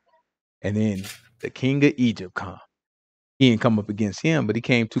fine. And then the king of Egypt come. He didn't come up against him, but he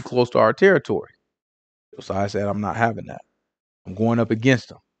came too close to our territory. Josiah said, "I'm not having that. I'm going up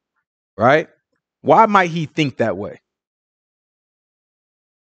against him." Right? Why might he think that way?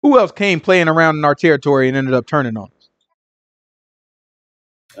 Who else came playing around in our territory and ended up turning on us?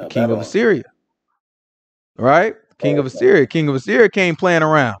 The king of Assyria. Right? King of Assyria. King of Assyria came playing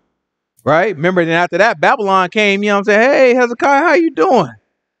around. Right? Remember, then after that, Babylon came, you know what I'm saying? "Hey, Hezekiah, how you doing?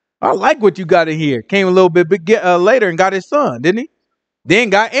 I like what you got in here." Came a little bit later and got his son, didn't he? Then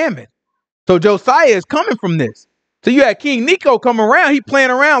got Ammon. So Josiah is coming from this. So you had King Necho come around. He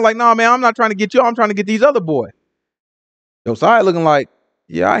playing around like, "No, man, I'm not trying to get you. I'm trying to get these other boys." Josiah looking like,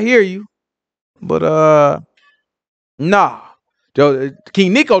 "Yeah, I hear you. But nah."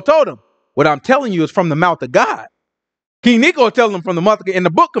 King Necho told him, "What I'm telling you is from the mouth of God." King Necho telling him from the mouth of God. And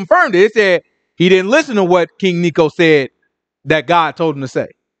the book confirmed it. It said he didn't listen to what King Necho said that God told him to say.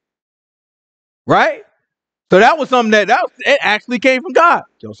 Right? So that was something it actually came from God.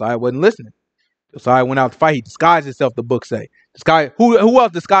 Josiah wasn't listening. Josiah went out to fight. He disguised himself, the book say. Who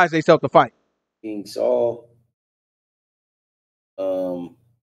else disguised themselves to fight? King Saul,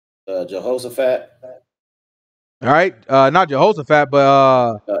 Jehoshaphat. All right. Not Jehoshaphat,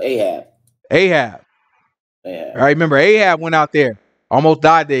 but Ahab. Ahab. All right. Remember, Ahab went out there, almost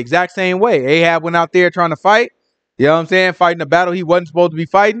died the exact same way. Ahab went out there trying to fight. You know what I'm saying? Fighting a battle he wasn't supposed to be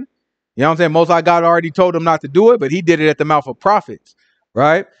fighting. You know what I'm saying? Most High God already told him not to do it, but he did it at the mouth of prophets.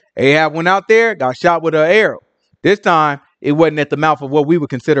 Right? Ahab went out there, got shot with an arrow. This time, it wasn't at the mouth of what we would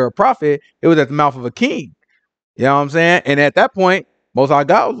consider a prophet. It was at the mouth of a king. You know what I'm saying? And at that point, Most High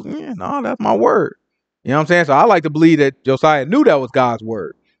God was, "No, that's my word." You know what I'm saying? So I like to believe that Josiah knew that was God's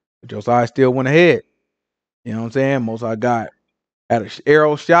word. But Josiah still went ahead. You know what I'm saying? Most High God had an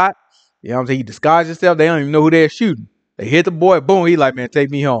arrow shot. You know what I'm saying? He disguised himself. They don't even know who they're shooting. They hit the boy. Boom. He like, "Man, take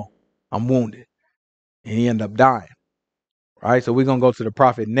me home. I'm wounded." And he ended up dying. Right? So we're going to go to the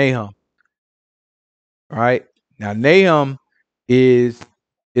prophet Nahum. Right? Now, Nahum is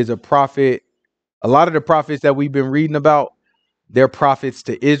a prophet. A lot of the prophets that we've been reading about, they're prophets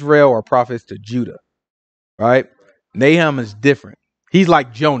to Israel or prophets to Judah. Right? Nahum is different. He's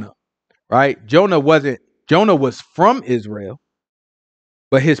like Jonah. Right? Jonah was from Israel,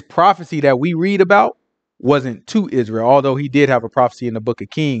 but his prophecy that we read about wasn't to Israel, although he did have a prophecy in the book of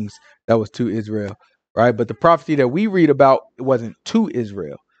Kings that was to Israel. Right? But the prophecy that we read about, it wasn't to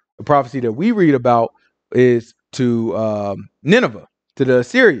Israel. The prophecy that we read about is to Nineveh. to the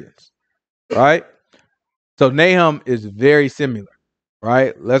Assyrians, right? So Nahum is very similar,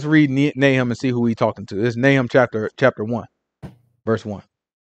 right? Let's read Nahum and see who he's talking to. This is Nahum chapter 1, verse 1.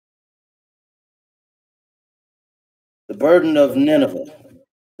 The burden of Nineveh,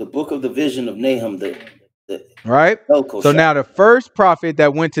 the book of the vision of Nahum, the right? So now the first prophet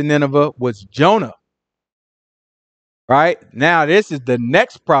that went to Nineveh was Jonah, right? Now this is the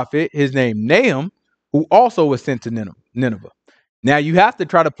next prophet, his name Nahum, who also was sent to Nineveh. Now you have to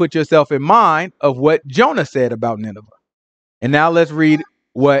try to put yourself in mind of what Jonah said about Nineveh. And now let's read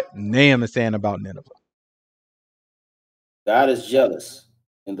what Nahum is saying about Nineveh. God is jealous,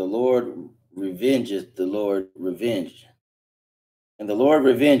 and the Lord revengeth, the Lord revenge. And the Lord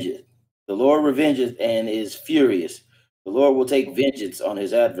revengeth. The Lord revengeth and is furious. The Lord will take vengeance on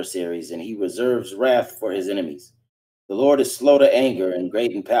his adversaries, and he reserves wrath for his enemies. The Lord is slow to anger and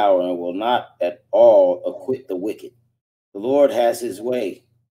great in power, and will not at all acquit the wicked. The Lord has his way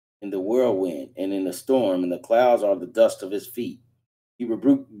in the whirlwind and in the storm, and the clouds are the dust of his feet. He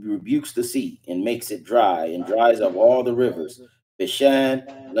rebukes the sea and makes it dry, and dries up all the rivers. Bashan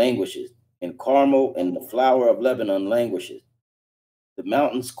languishes, and Carmel and the flower of Lebanon languishes. The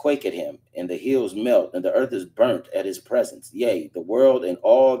mountains quake at him, and the hills melt, and the earth is burnt at his presence. Yea, the world and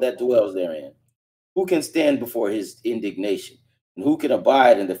all that dwells therein. Who can stand before his indignation? And who can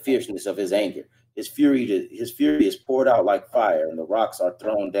abide in the fierceness of his anger? His fury is poured out like fire, and the rocks are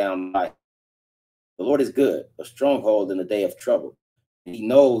thrown down like. The Lord is good, a stronghold in the day of trouble. He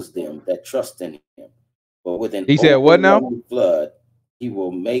knows them that trust in him. But with an overwhelming flood, he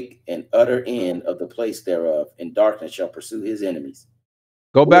will make an utter end of the place thereof, and darkness shall pursue his enemies.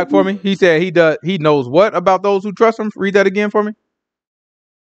 Go back for me. He said he knows what about those who trust him? Read that again for me.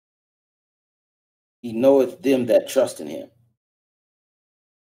 He knoweth them that trust in him.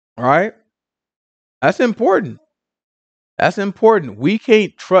 All right. That's important. That's important. We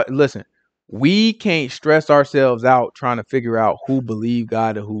can't listen, we can't stress ourselves out trying to figure out who believe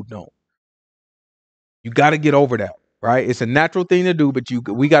God and who don't. You got to get over that, right? It's a natural thing to do, but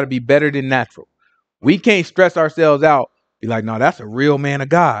we got to be better than natural. We can't stress ourselves out, be like, no, that's a real man of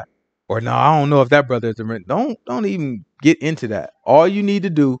God. Or no, I don't know if that brother is a man. Don't even get into that. All you need to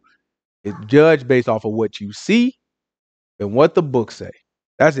do is judge based off of what you see and what the books say.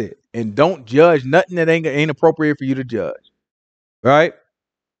 That's it. And don't judge nothing that ain't appropriate for you to judge. Right?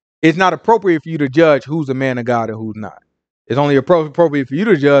 It's not appropriate for you to judge who's a man of God and who's not. It's only appropriate for you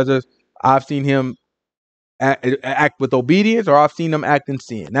to judge us. I've seen him act with obedience, or I've seen him act in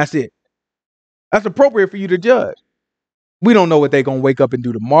sin. That's it. That's appropriate for you to judge. We don't know what they're gonna wake up and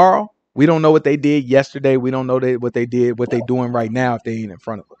do tomorrow. We don't know what they did yesterday. We don't know what they did, what they're doing right now if they ain't in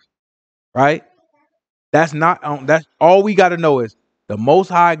front of us. Right? That's not. That's all we got to know is the Most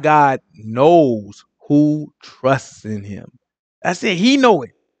High God knows who trusts in Him. That's it. He know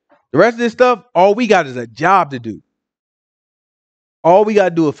it. The rest of this stuff, all we got is a job to do. All we got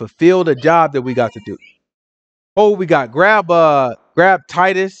to do is fulfill the job that we got to do. Oh, we got grab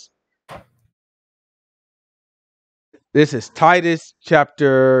Titus. This is Titus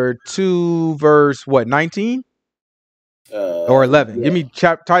chapter 2, verse what, 19? Or 11. Yeah. Give me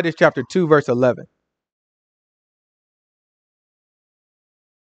Titus chapter 2, verse 11.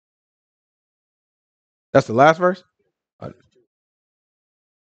 That's the last verse?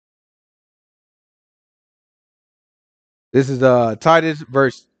 This is Titus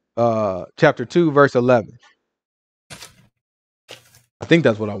chapter 2, verse 11. I think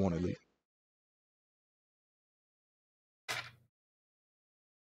that's what I want to read.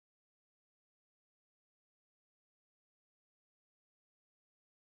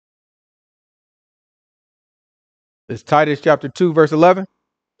 It's Titus chapter 2, verse 11.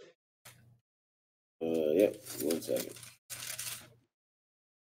 Yep. 1 second.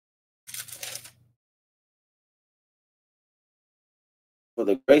 For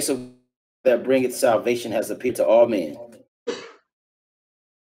the grace of that bringeth salvation has appeared to all men,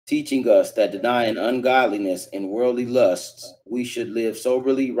 teaching us that denying ungodliness and worldly lusts, we should live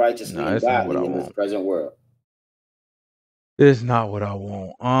soberly, righteously, and godly in this present world. This is not what I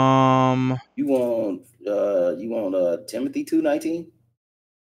want. You want Timothy 2:19?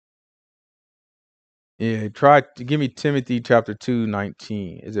 Yeah, try to give me Timothy chapter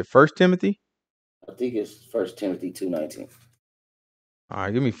 2:19. Is it 1 Timothy? I think it's 1 Timothy 2:19. All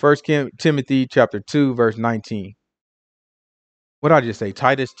right, give me 1 Timothy chapter 2, verse 19. What did I just say?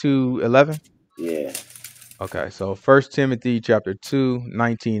 Titus 2:11? Yeah. Okay, so 1 Timothy chapter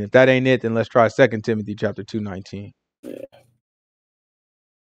 2:19. If that ain't it, then let's try 2 Timothy chapter 2:19. Yeah.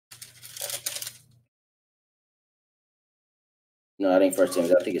 No, it ain't 1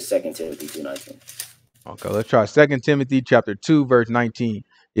 Timothy. I think it's 2 Timothy 2:19. Okay, let's try 2 Timothy chapter 2, verse 19.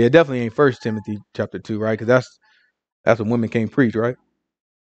 Yeah, it definitely ain't 1 Timothy chapter 2, right? Because that's when women can't preach, right?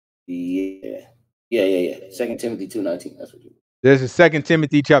 Yeah. 2 Timothy 2:19. That's what you. This is 2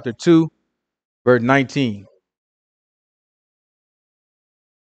 Timothy chapter 2, verse 19.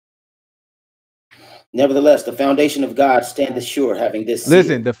 Nevertheless, the foundation of God standeth sure, having this seal.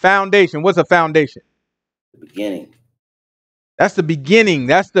 Listen, the foundation. What's a foundation? The beginning. That's the beginning.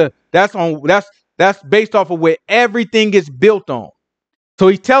 That's based off of where everything is built on. So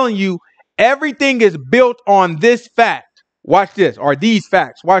he's telling you everything is built on this fact. Watch this, or these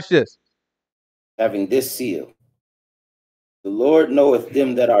facts. Watch this. Having this seal. The Lord knoweth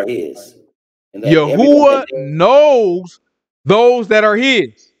them that are his. And that YAHUAH knows those that are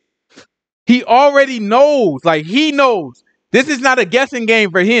his. He already knows, like he knows. This is not a guessing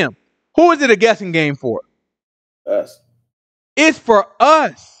game for him. Who is it a guessing game for? Us. It's for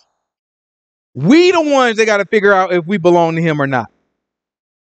us. We the ones that got to figure out if we belong to him or not.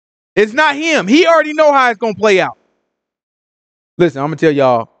 It's not him. He already know how it's going to play out. Listen, I'm going to tell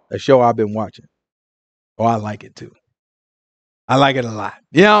y'all a show I've been watching. Oh, I like it too. I like it a lot.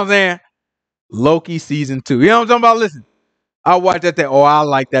 You know what I'm saying? Loki season 2. You know what I'm talking about? Listen, I watch that thing. Oh, I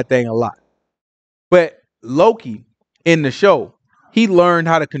like that thing a lot. But Loki in the show, he learned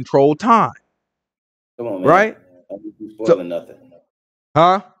how to control time. Come on, man. Right? Don't need you spoiling nothing.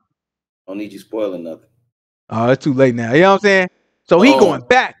 Huh? Don't need you spoiling nothing. Oh, it's too late now. You know what I'm saying? So he going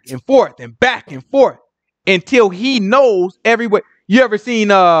back and forth until he knows every way. You ever seen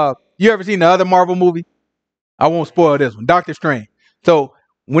the other Marvel movie? I won't spoil this one. Doctor Strange. So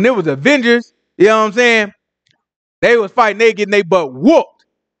when it was Avengers, you know what I'm saying? They was fighting, they getting their butt whooped.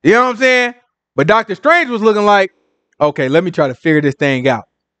 You know what I'm saying? But Doctor Strange was looking like, okay, let me try to figure this thing out.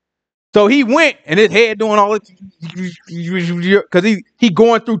 So he went and his head doing all it because he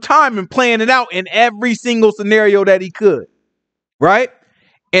going through time and playing it out in every single scenario that he could. Right?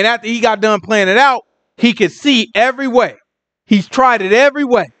 And after he got done playing it out, he could see every way. He's tried it every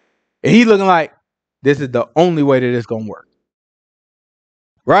way. And he looking like, this is the only way that it's going to work.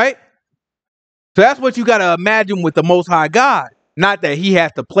 Right? So that's what you got to imagine with the Most High God. Not that he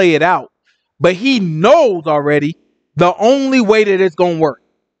has to play it out, but he knows already the only way that it's going to work.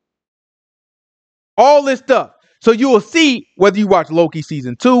 All this stuff. So you will see whether you watch Loki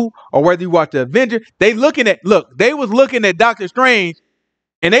season 2 or whether you watch the Avenger, they was looking at Doctor Strange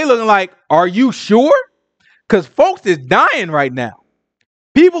and they looking like, are you sure? Because folks is dying right now.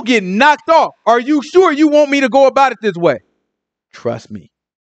 People getting knocked off. Are you sure you want me to go about it this way? Trust me.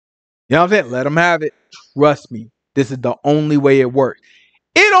 You know what I'm saying? Let them have it. Trust me. This is the only way it works.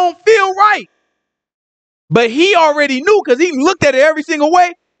 It don't feel right. But he already knew because he looked at it every single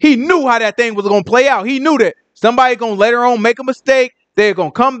way. He knew how that thing was going to play out. He knew that somebody going to later on make a mistake. They're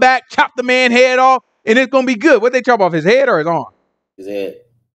going to come back, chop the man's head off, and it's going to be good. What, they chop off his head or his arm? His head.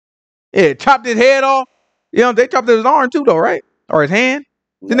 Yeah, chopped his head off. You know, they chopped his arm too, though, right? Or his hand?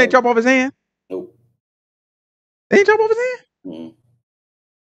 Didn't they chop off his hand? Nope. They didn't chop off his hand? Mm-hmm.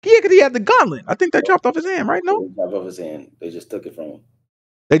 Yeah, because he had the gauntlet. I think they chopped off his hand, right? No? They chopped off his hand. They just took it from him.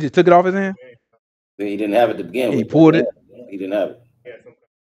 They just took it off his hand? He didn't have it to begin with. He pulled it. He didn't have it.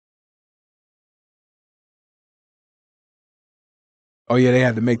 Oh, yeah, they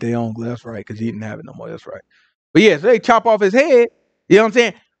had to make their own glove. That's right, because he didn't have it no more. That's right. But yeah, so they chop off his head. You know what I'm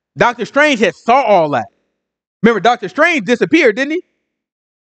saying? Doctor Strange had saw all that. Remember, Doctor Strange disappeared, didn't he?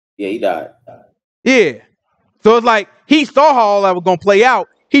 Yeah, he died. Yeah. So it's like he saw how all that was going to play out.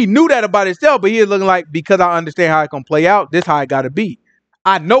 He knew that about himself, but he was looking like, because I understand how it's going to play out, this how it got to be.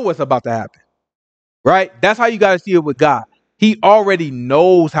 I know what's about to happen. Right? That's how you got to see it with God. He already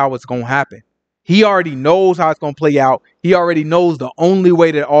knows how it's going to happen. He already knows how it's going to play out. He already knows the only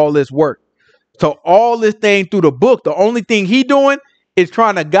way that all this works. So all this thing through the book, the only thing he doing is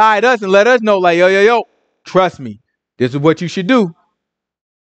trying to guide us and let us know, like, yo, trust me. This is what you should do.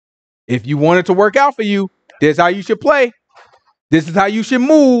 If you want it to work out for you, this is how you should play. This is how you should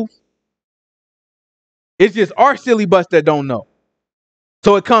move. It's just our silly butts that don't know.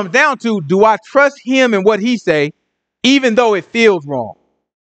 So it comes down to, do I trust him and what he say, even though it feels wrong?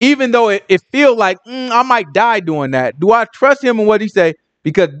 Even though it feels like I might die doing that. Do I trust him and what he say?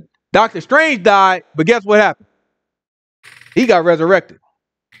 Because Doctor Strange died, but guess what happened? He got resurrected.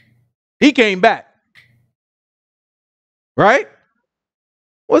 He came back. Right?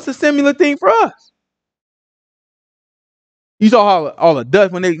 What's a similar thing for us? You saw all the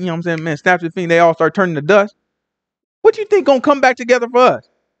dust when they, you know what I'm saying, man, snapped their thing, they all start turning to dust. What you think gonna come back together for us?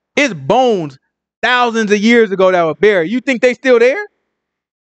 It's bones thousands of years ago that were buried. You think they still there?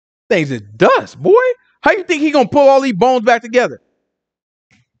 Things is dust, boy. How you think he gonna pull all these bones back together?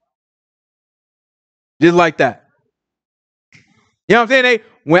 Just like that. You know what I'm saying?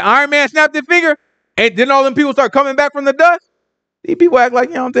 When Iron Man snapped his finger, and then all them people start coming back from the dust, these people act like,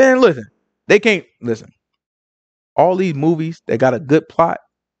 you know what I'm saying? Listen, they can't, listen. All these movies that got a good plot,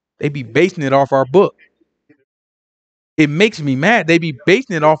 they be basing it off our book. It makes me mad. They be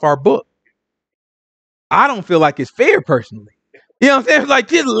basing it off our book. I don't feel like it's fair personally. You know what I'm saying? Like,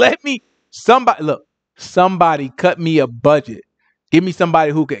 just let me, somebody cut me a budget. Give me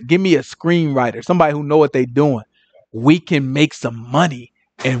somebody who can, give me a screenwriter, somebody who know what they doing. We can make some money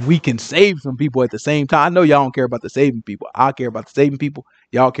and we can save some people at the same time. I know y'all don't care about the saving people. I care about the saving people.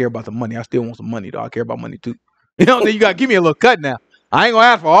 Y'all care about the money. I still want some money though. I care about money too. You know what I'm saying? You got to give me a little cut now. I ain't going to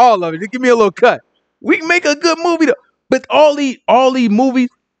ask for all of it. Just give me a little cut. We can make a good movie though. But all these movies,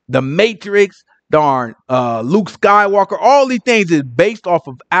 The Matrix, darn, Luke Skywalker, all these things is based off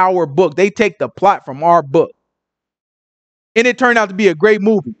of our book. They take the plot from our book. And it turned out to be a great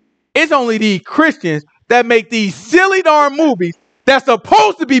movie. It's only these Christians that make these silly darn movies that's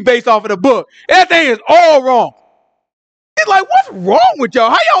supposed to be based off of the book. And that thing is all wrong. It's like, what's wrong with y'all?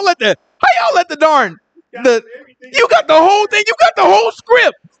 How y'all let the darn, you got the whole thing, you got the whole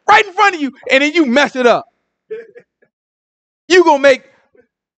script right in front of you, and then you mess it up. You gonna make,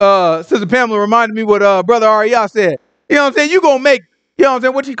 Sister Pamela reminded me what Brother YAHUAH said. You know what I'm saying? You gonna make, you know what I'm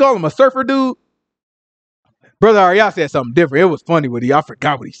saying, what you call him, a surfer dude? Brother YAHUAH said something different. It was funny with I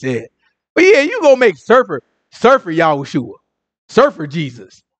forgot what he said. But yeah, you gonna make surfer YAHUAH, surfer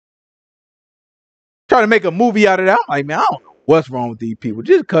Jesus. Try to make a movie out of that. I'm like, man, I don't know what's wrong with these people.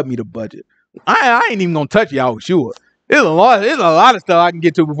 Just cut me the budget. I ain't even gonna touch YAHUAH. There's a lot of stuff I can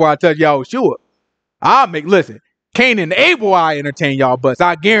get to before I touch YAHUAH. Listen, Cain and Abel, I entertain y'all butts.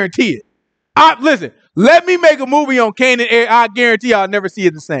 I guarantee it. Listen, let me make a movie on Cain and Abel. I guarantee I'll never see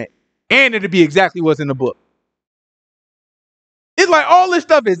it the same. And it'll be exactly what's in the book. It's like all this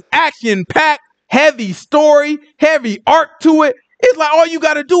stuff is action-packed, heavy story, heavy arc to it. It's like all you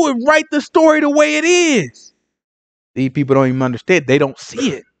got to do is write the story the way it is. These people don't even understand. They don't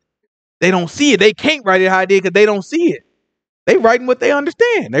see it. They don't see it. They can't write it how it did because they don't see it. They writing what they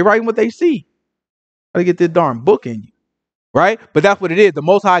understand. They writing what they see. How to get this darn book in you, right? But that's what it is. The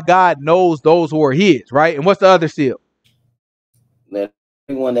Most High God knows those who are His, right? And what's the other seal? Let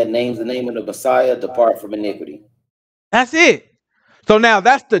everyone that names the name of the Messiah depart from iniquity. That's it. So now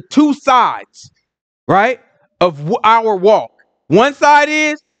that's the two sides, right, of our walk. One side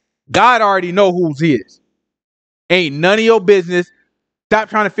is God already know who's His. Ain't none of your business. Stop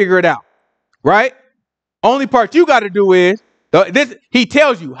trying to figure it out, right? Only part you got to do is He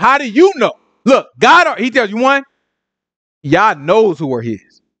tells you. How do you know? Look, He tells you one, Yah knows who are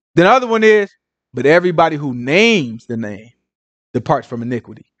His. Then the other one is, but everybody who names the name departs from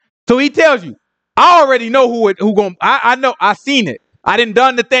iniquity. So He tells you, I already know who going. I know. I seen it. I didn't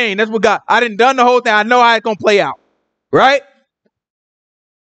done the thing. That's what God. I didn't done the whole thing. I know how it's gonna play out. Right?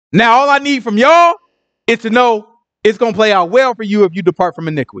 Now all I need from y'all is to know it's gonna play out well for you if you depart from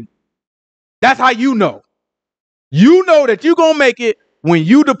iniquity. That's how you know. You know that you're gonna make it when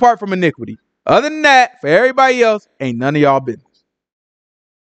you depart from iniquity. Other than that, for everybody else, ain't none of y'all business.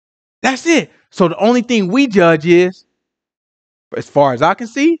 That's it. So the only thing we judge is, as far as I can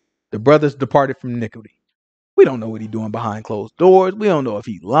see, the brothers departed from iniquity. We don't know what he's doing behind closed doors. We don't know if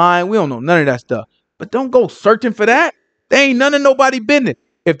he's lying. We don't know none of that stuff. But don't go searching for that. There ain't none of nobody business.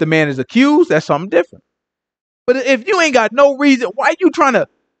 If the man is accused, that's something different. But if you ain't got no reason, why you trying to?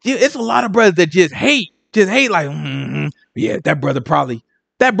 It's a lot of brothers that just hate like, yeah, that brother probably.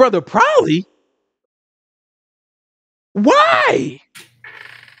 Why?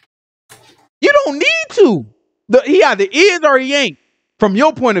 You don't need to. He either is or he ain't. From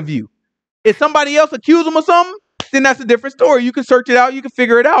your point of view, if somebody else accuse him of something, then that's a different story. You can search it out. You can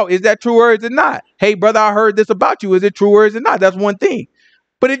figure it out. Is that true or is it not? Hey, brother, I heard this about you. Is it true or is it not? That's one thing.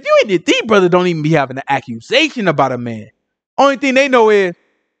 But if you ain't, these brothers don't even be having an accusation about a man. Only thing they know is,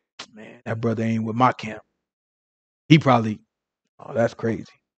 man, that brother ain't with my camp. He probably, oh, that's crazy.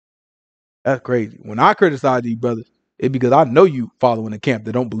 That's crazy. When I criticize these brothers, it's because I know you following a camp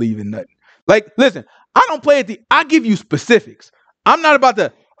that don't believe in nothing. Like, listen, I don't play at I give you specifics. I'm not about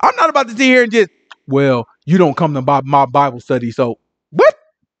to sit here and just, well, you don't come to my Bible study, so what?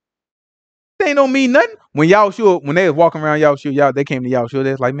 They ain't don't mean nothing. When YAHUAH, when they was walking around YAHUAH, they came to YAHUAH,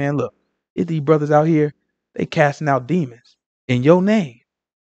 they was like, man, look, it's these brothers out here, they casting out demons in your name.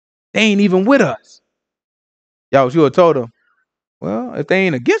 They ain't even with us. YAHUAH told them, well, if they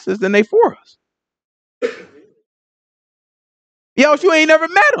ain't against us, then they for us. YAHUAH ain't never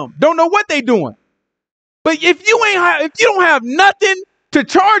met them. Don't know what they doing. But if you don't have nothing to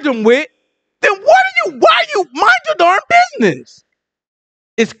charge them with, then why you mind your darn business?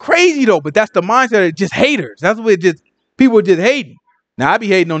 It's crazy though, but that's the mindset of just haters. That's what it just people just hating. Now I be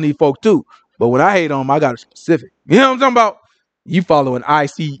hating on these folks too, but when I hate on them, I got a specific. You know what I'm talking about? You following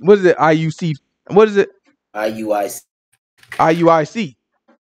IC? What is it? IUC? What is it? IUIC. IUIC.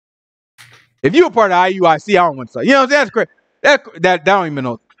 If you a part of IUIC, I don't want to say. You know what I'm saying? That's crazy. That don't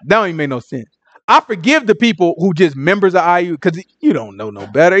even make no sense. I forgive the people who just members of IU because you don't know no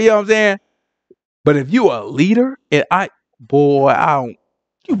better. You know what I'm saying? But if you a leader, and I don't.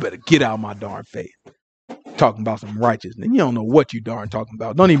 You better get out of my darn face. Talking about some righteousness. You don't know what you darn talking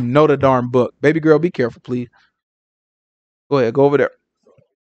about. Don't even know the darn book. Baby girl, be careful, please. Go ahead, go over there.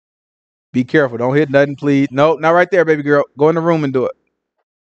 Be careful. Don't hit nothing, please. No, not right there, baby girl. Go in the room and do it.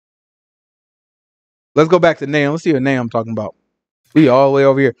 Let's go back to Nahum. Let's see what Nahum talking about. We all the way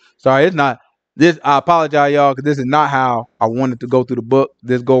over here. Sorry, it's not this. I apologize, y'all, because this is not how I wanted to go through the book.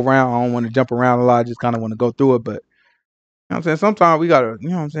 This go round. I don't want to jump around a lot. I just kind of want to go through it. But you know what I'm saying? Sometimes we gotta, you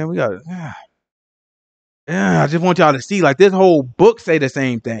know what I'm saying? We gotta, I just want y'all to see, like, this whole book say the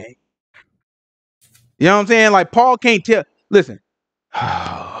same thing. You know what I'm saying? Like, Paul can't tell. Listen,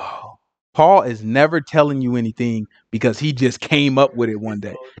 Paul is never telling you anything because he just came up with it one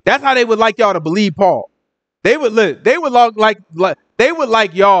day. That's how they would like y'all to believe Paul. They would like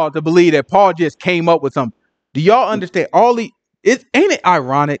y'all to believe that Paul just came up with something. Do y'all understand? Ain't it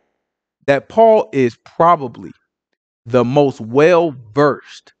ironic that Paul is probably the most well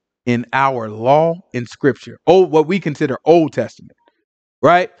versed in our law in Scripture, what we consider Old Testament,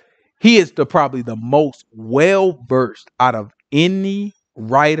 right? He is probably the most well versed out of any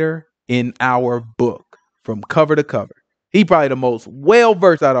writer in our book, from cover to cover. He probably the most well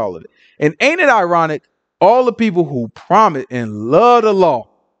versed out of all of it. And ain't it ironic? All the people who promise and love the law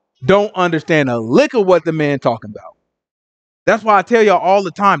don't understand a lick of what the man talking about. That's why I tell y'all all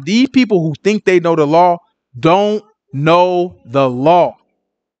the time, these people who think they know the law don't know the law.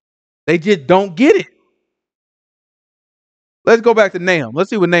 They just don't get it. Let's go back to Nahum. Let's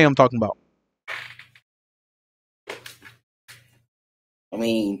see what Nahum talking about. I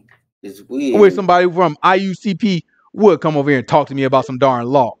mean, it's weird. Where somebody from IUCP would come over here and talk to me about some darn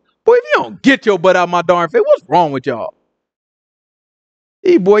law. Boy, if you don't get your butt out of my darn face, what's wrong with y'all?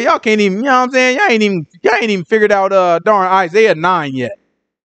 Hey, boy, y'all can't even, you know what I'm saying? Y'all ain't even figured out darn Isaiah 9 yet.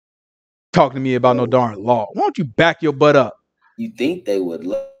 Talking to me about no darn law. Why don't you back your butt up? You think they would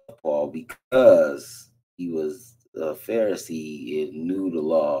love Paul because he was a Pharisee and knew the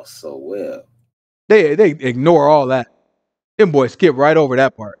law so well. They ignore all that. Them boys skip right over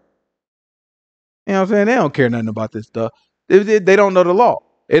that part. You know what I'm saying? They don't care nothing about this stuff. They don't know the law.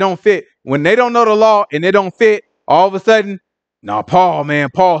 It don't fit. When they don't know the law and it don't fit, all of a sudden,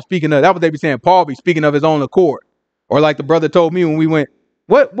 Paul speaking of, that what they be saying. Paul be speaking of his own accord. Or like the brother told me when we went,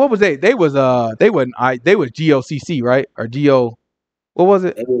 what was they? They was GOCC, right? Or GO, what was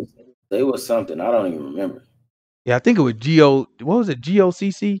it? They was something. I don't even remember. Yeah, I think it was what was it?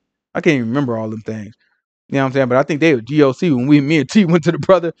 GOCC? I can't even remember all them things. You know what I'm saying? But I think they were GOC when me and T went to the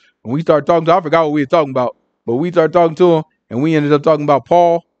brother and we started talking to him. I forgot what we were talking about, but we started talking to him and we ended up talking about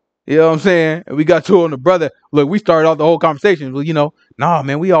Paul. You know what I'm saying? And we got to on the brother. Look, we started off the whole conversation. Well,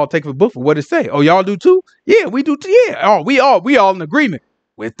 man, we all take the book for what it say. Oh, y'all do too? Yeah, we do too. Yeah. Oh, we all in agreement.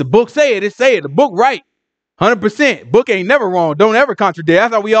 With the book say it, the book right. 100%. Book ain't never wrong. Don't ever contradict.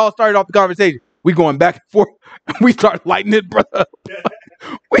 That's how we all started off the conversation. We going back and forth. We started lighting it, brother.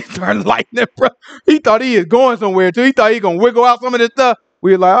 We started lighting it, bro. He thought he is going somewhere too. He thought he gonna wiggle out some of this stuff.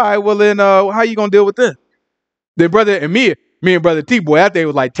 We were like, all right, well then, how you gonna deal with this? The brother and me and brother T, boy, that day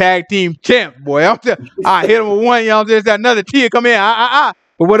was like tag team champs, boy. I hit him with one, you know what I'm saying? That another T come in, But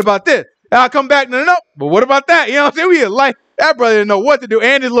what about this? And I come back, no. But what about that? You know what I'm saying? We was like, that brother didn't know what to do.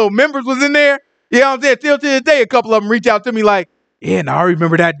 And his little members was in there. You know what I'm saying? Still to this day, a couple of them reach out to me like, yeah, I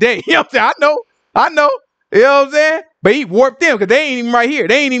remember that day. You know what I'm saying? I know. You know what I'm saying? But he warped them because they ain't even right here.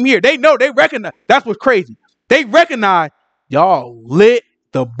 They ain't even here. They know. They recognize. That's what's crazy. They recognize y'all lit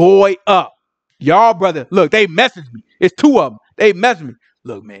the boy up. Y'all brother, look, they messaged me. It's two of them. They messaged me.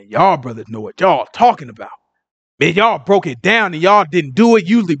 Look, man, y'all brothers know what y'all talking about. Man, y'all broke it down and y'all didn't do it.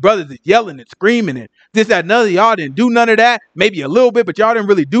 Usually brothers is yelling and screaming and this, that, and other. Y'all didn't do none of that. Maybe a little bit, but y'all didn't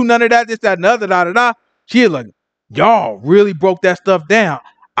really do none of that. This, that, and other, da. She was like, y'all really broke that stuff down.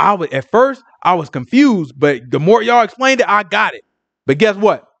 At first, I was confused, but the more y'all explained it, I got it. But guess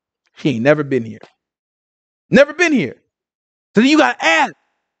what? She ain't never been here. Never been here. So then you got to ask,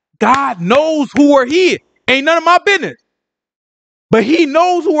 God knows who are his. Ain't none of my business. But he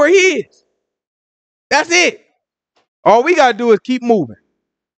knows who are his. That's it. All we got to do is keep moving.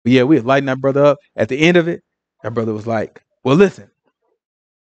 But yeah, we was lighting that brother up. At the end of it, that brother was like, well, listen,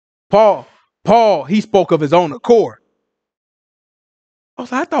 Paul, he spoke of his own accord. I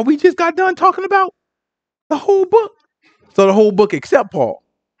was like, I thought we just got done talking about the whole book. So the whole book except Paul.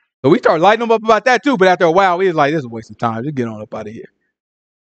 So we started lighting them up about that too. But after a while, we was like, this is a waste of time. Just get on up out of here.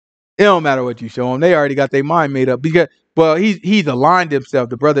 It don't matter what you show them. They already got their mind made up. Because, well, he's aligned himself.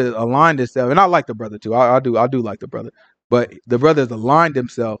 The brother aligned himself. And I like the brother too. I do like the brother. But the brother's aligned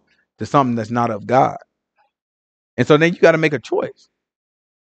himself to something that's not of God. And so then you got to make a choice.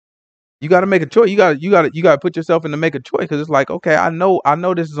 You got to make a choice. You got to put yourself in to make a choice, because it's like, okay, I know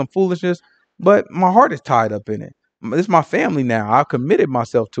this is some foolishness, but my heart is tied up in it. It's my family now. I've committed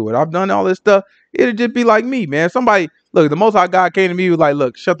myself to it. I've done all this stuff. It'll just be like me, man. Somebody, look, the Most High God came to me, was like,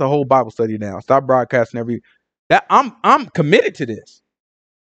 look, shut the whole Bible study down. Stop broadcasting that. I'm committed to this.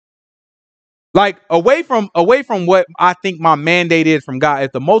 Like away from what I think my mandate is from God.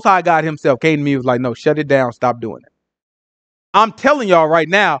 If the Most High God Himself came to me, was like, no, shut it down. Stop doing it. I'm telling y'all right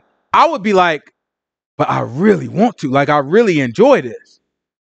now, I would be like, but I really want to. Like, I really enjoy this.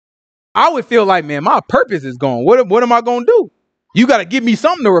 I would feel like, man, my purpose is gone. What am I going to do? You got to give me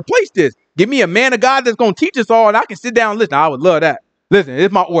something to replace this. Give me a man of God that's going to teach us all, and I can sit down and listen. I would love that. Listen,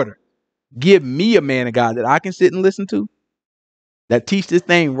 it's my order. Give me a man of God that I can sit and listen to, that teach this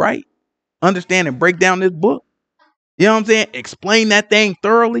thing right, understand and break down this book. You know what I'm saying? Explain that thing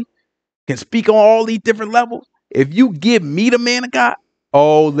thoroughly, can speak on all these different levels. If you give me the man of God,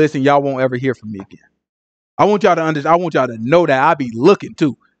 oh, listen, y'all won't ever hear from me again. I want y'all to understand. I want y'all to know that I be looking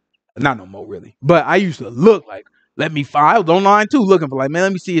too. Not no more, really. But I used to look like, let me find. I was online too, looking for like, man,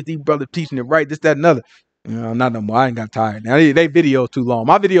 let me see if these brothers teaching it right, this, that, and other. You know, not no more. I ain't got tired. Now they videos too long.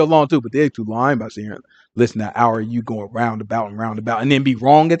 My video long too, but they're too long. I ain't about to sit here and listen to an hour of you going roundabout and roundabout and then be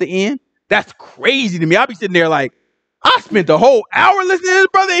wrong at the end. That's crazy to me. I be sitting there like, I spent the whole hour listening to this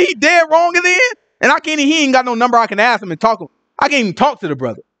brother and he dead wrong at the end. And he ain't got no number I can ask him and talk to him. I can't even talk to the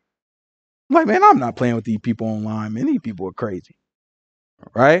brother. I'm like, man, I'm not playing with these people online, man. These people are crazy.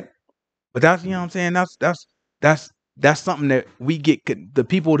 Right? But that's, you know what I'm saying? That's something that we get, the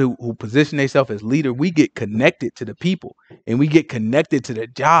people who position themselves as leader, we get connected to the people, and we get connected to the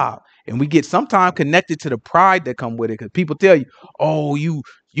job, and we get sometimes connected to the pride that come with it. Because people tell you, oh, you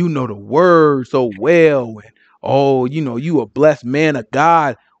know the word so well, and oh, you know, you a blessed man of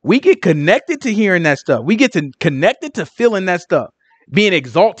God. We get connected to hearing that stuff. We get connected to feeling that stuff, being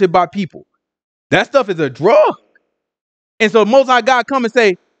exalted by people. That stuff is a drug. And so Most High God come and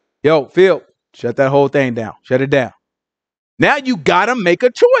say, yo, Phil, shut that whole thing down. Shut it down. Now you got to make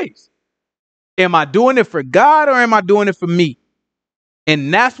a choice. Am I doing it for God or am I doing it for me?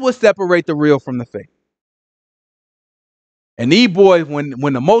 And that's what separates the real from the fake. And these boys, when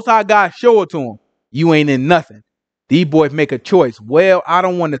the Most High God show it to them, you ain't in nothing. These boys make a choice. Well, I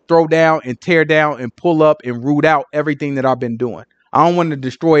don't want to throw down and tear down and pull up and root out everything that I've been doing. I don't want to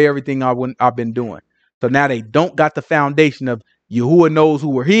destroy everything I've been doing. So now they don't got the foundation of Yahuwah knows who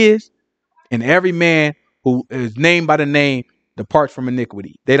were his, and every man who is named by the name departs from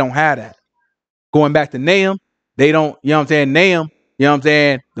iniquity. They don't have that. Going back to Nahum, they don't, you know what I'm saying? Nahum, you know what I'm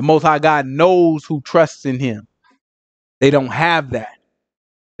saying? The Most High God knows who trusts in him. They don't have that.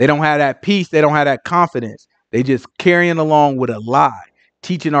 They don't have that peace. They don't have that confidence. They just carrying along with a lie,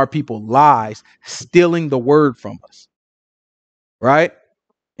 teaching our people lies, stealing the word from us. Right?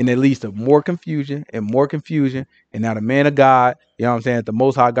 And it leads to more confusion and more confusion. And now the man of God, you know what I'm saying, the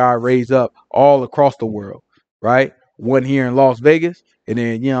Most High God raised up all across the world, right? One here in Las Vegas, and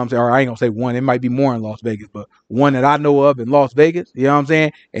then, you know what I'm saying, or I ain't gonna say one, it might be more in Las Vegas, but one that I know of in Las Vegas, you know what I'm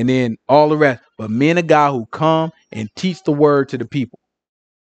saying? And then all the rest. But men of God who come and teach the word to the people.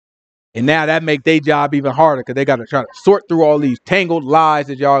 And now that make their job even harder, because they got to try to sort through all these tangled lies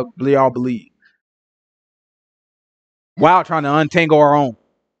that y'all believe, while trying to untangle our own.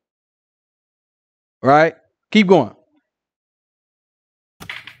 Right? Keep going.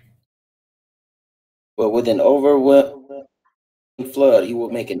 But with an overwhelming flood, he will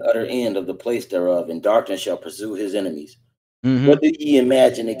make an utter end of the place thereof, and darkness shall pursue his enemies. Mm-hmm. What do ye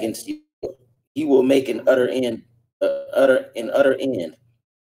imagine against you? He will make an utter end, utter end.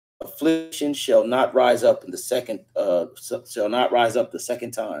 Affliction shall not rise up the second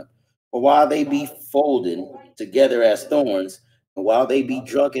time. For while they be folded together as thorns, and while they be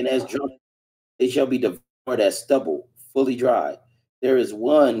drunken as drunk, they shall be devoured as stubble, fully dry. There is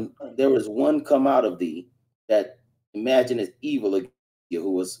one come out of thee that imagineth evil against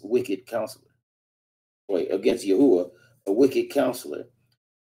Yahuwah's wicked counselor. Against Yahuwah, a wicked counselor.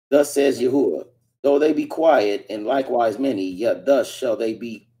 Thus says Yahuwah, though they be quiet, and likewise many, yet thus shall they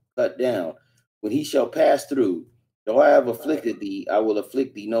be cut down. When he shall pass through, though I have afflicted thee, I will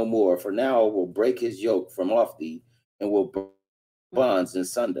afflict thee no more. For now I will break his yoke from off thee, and will break bonds in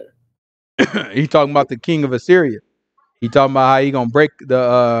sunder. He's talking about the king of Assyria. He talking about how he gonna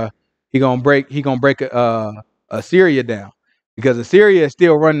break Assyria down, because Assyria is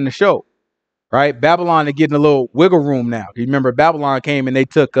still running the show, right? Babylon is getting a little wiggle room now. You remember Babylon came and they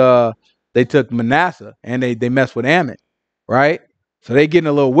took Manasseh, and they messed with Ammon, right? So they getting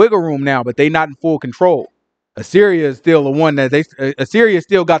a little wiggle room now, but they not in full control. Assyria is still the one that Assyria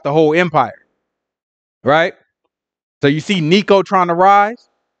still got the whole empire, right? So you see Nico trying to rise,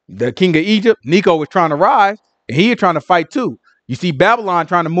 the king of Egypt. Nico was trying to rise, and he was trying to fight too. You see Babylon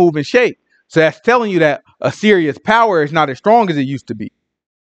trying to move and shake. So that's telling you that Assyria's power is not as strong as it used to be,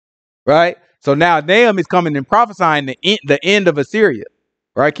 right? So now Nahum is coming and prophesying the end of Assyria,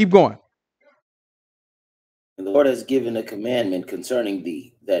 right? Keep going. And the Lord has given a commandment concerning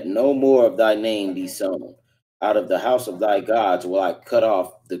thee, that no more of thy name be sown. Out of the house of thy gods will I cut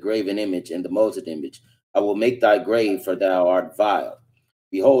off the graven image and the molten image. I will make thy grave, for thou art vile.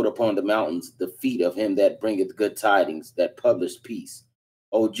 Behold, upon the mountains the feet of him that bringeth good tidings, that publish peace.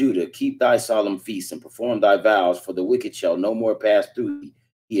 O Judah, keep thy solemn feasts and perform thy vows, for the wicked shall no more pass through thee.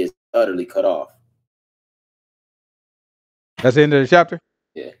 He is utterly cut off. That's the end of the chapter?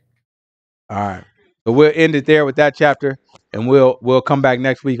 Yeah. All right. So we'll end it there with that chapter, and we'll come back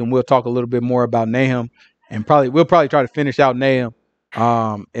next week and we'll talk a little bit more about Nahum, and we'll probably try to finish out Nahum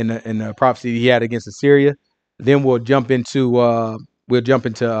in the prophecy he had against Assyria. Then we'll jump into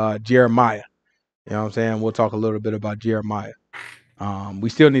Jeremiah. You know what I'm saying? We'll talk a little bit about Jeremiah. We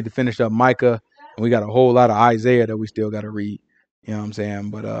still need to finish up Micah, and we got a whole lot of Isaiah that we still got to read. You know what I'm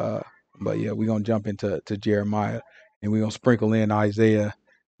saying? But yeah, we're gonna jump into Jeremiah, and we're gonna sprinkle in Isaiah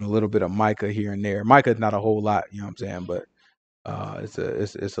and a little bit of Micah here and there. Micah's not a whole lot, you know what I'm saying, but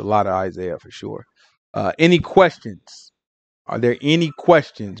it's a lot of Isaiah for sure. Any questions? Are there any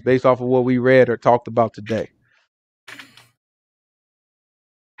questions based off of what we read or talked about today?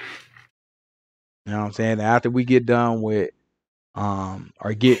 You know what I'm saying? After we get done with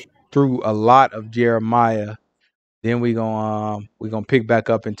or get through a lot of Jeremiah, then we're gonna pick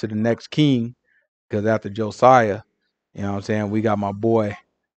back up into the next king, because after Josiah, you know what I'm saying, we got my boy,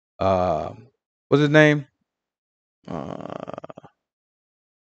 what's his name?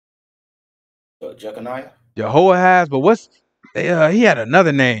 Jeconiah? YAHUAH, but he had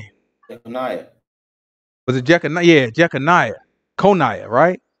another name. Jeconiah. Was it Jeconiah? Yeah, Jeconiah. Coniah,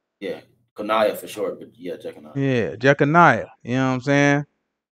 right? Yeah, Coniah for short, but yeah, Jeconiah. Yeah, Jeconiah. You know what I'm saying?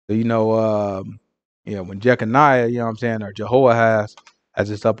 So, when Jeconiah, you know what I'm saying, or Jehoahaz,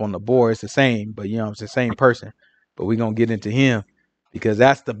 as it's up on the board, it's the same, but it's the same person. But we're gonna get into him, because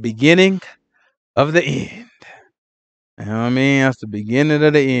that's the beginning of the end. You know what I mean? That's the beginning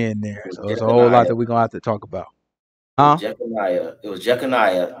of the end there. So it's a whole lot that we're gonna have to talk about. Huh? It was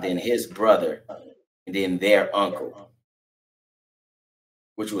Jeconiah, then his brother, and then their uncle,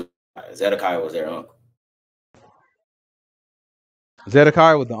 which was Zedekiah was their uncle.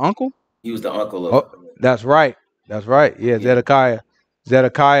 Zedekiah was the uncle? He was the uncle of. That's right. That's right. Yeah, Zedekiah.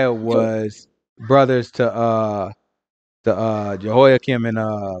 Zedekiah was brothers to Jehoiakim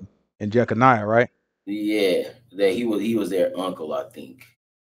and Jeconiah, right? Yeah, that he was their uncle, I think.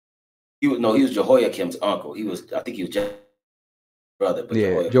 He was Jehoiakim's uncle. I think he was brother, but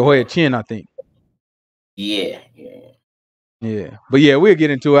Jehoiachin, I think. Yeah. But yeah, we'll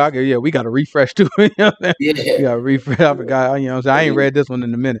get into it. We got to refresh too. We got to refresh. I forgot. I ain't read this one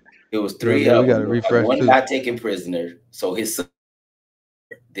in a minute. It was three of them. We got to refresh. One got taken prisoner, so his son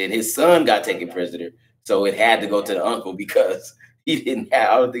got taken prisoner, so it had to go to the uncle, because he didn't have.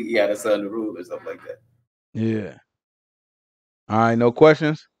 I don't think he had a son to rule or something like that. Yeah. All right. No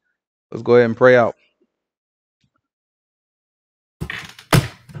questions. Let's go ahead and pray out.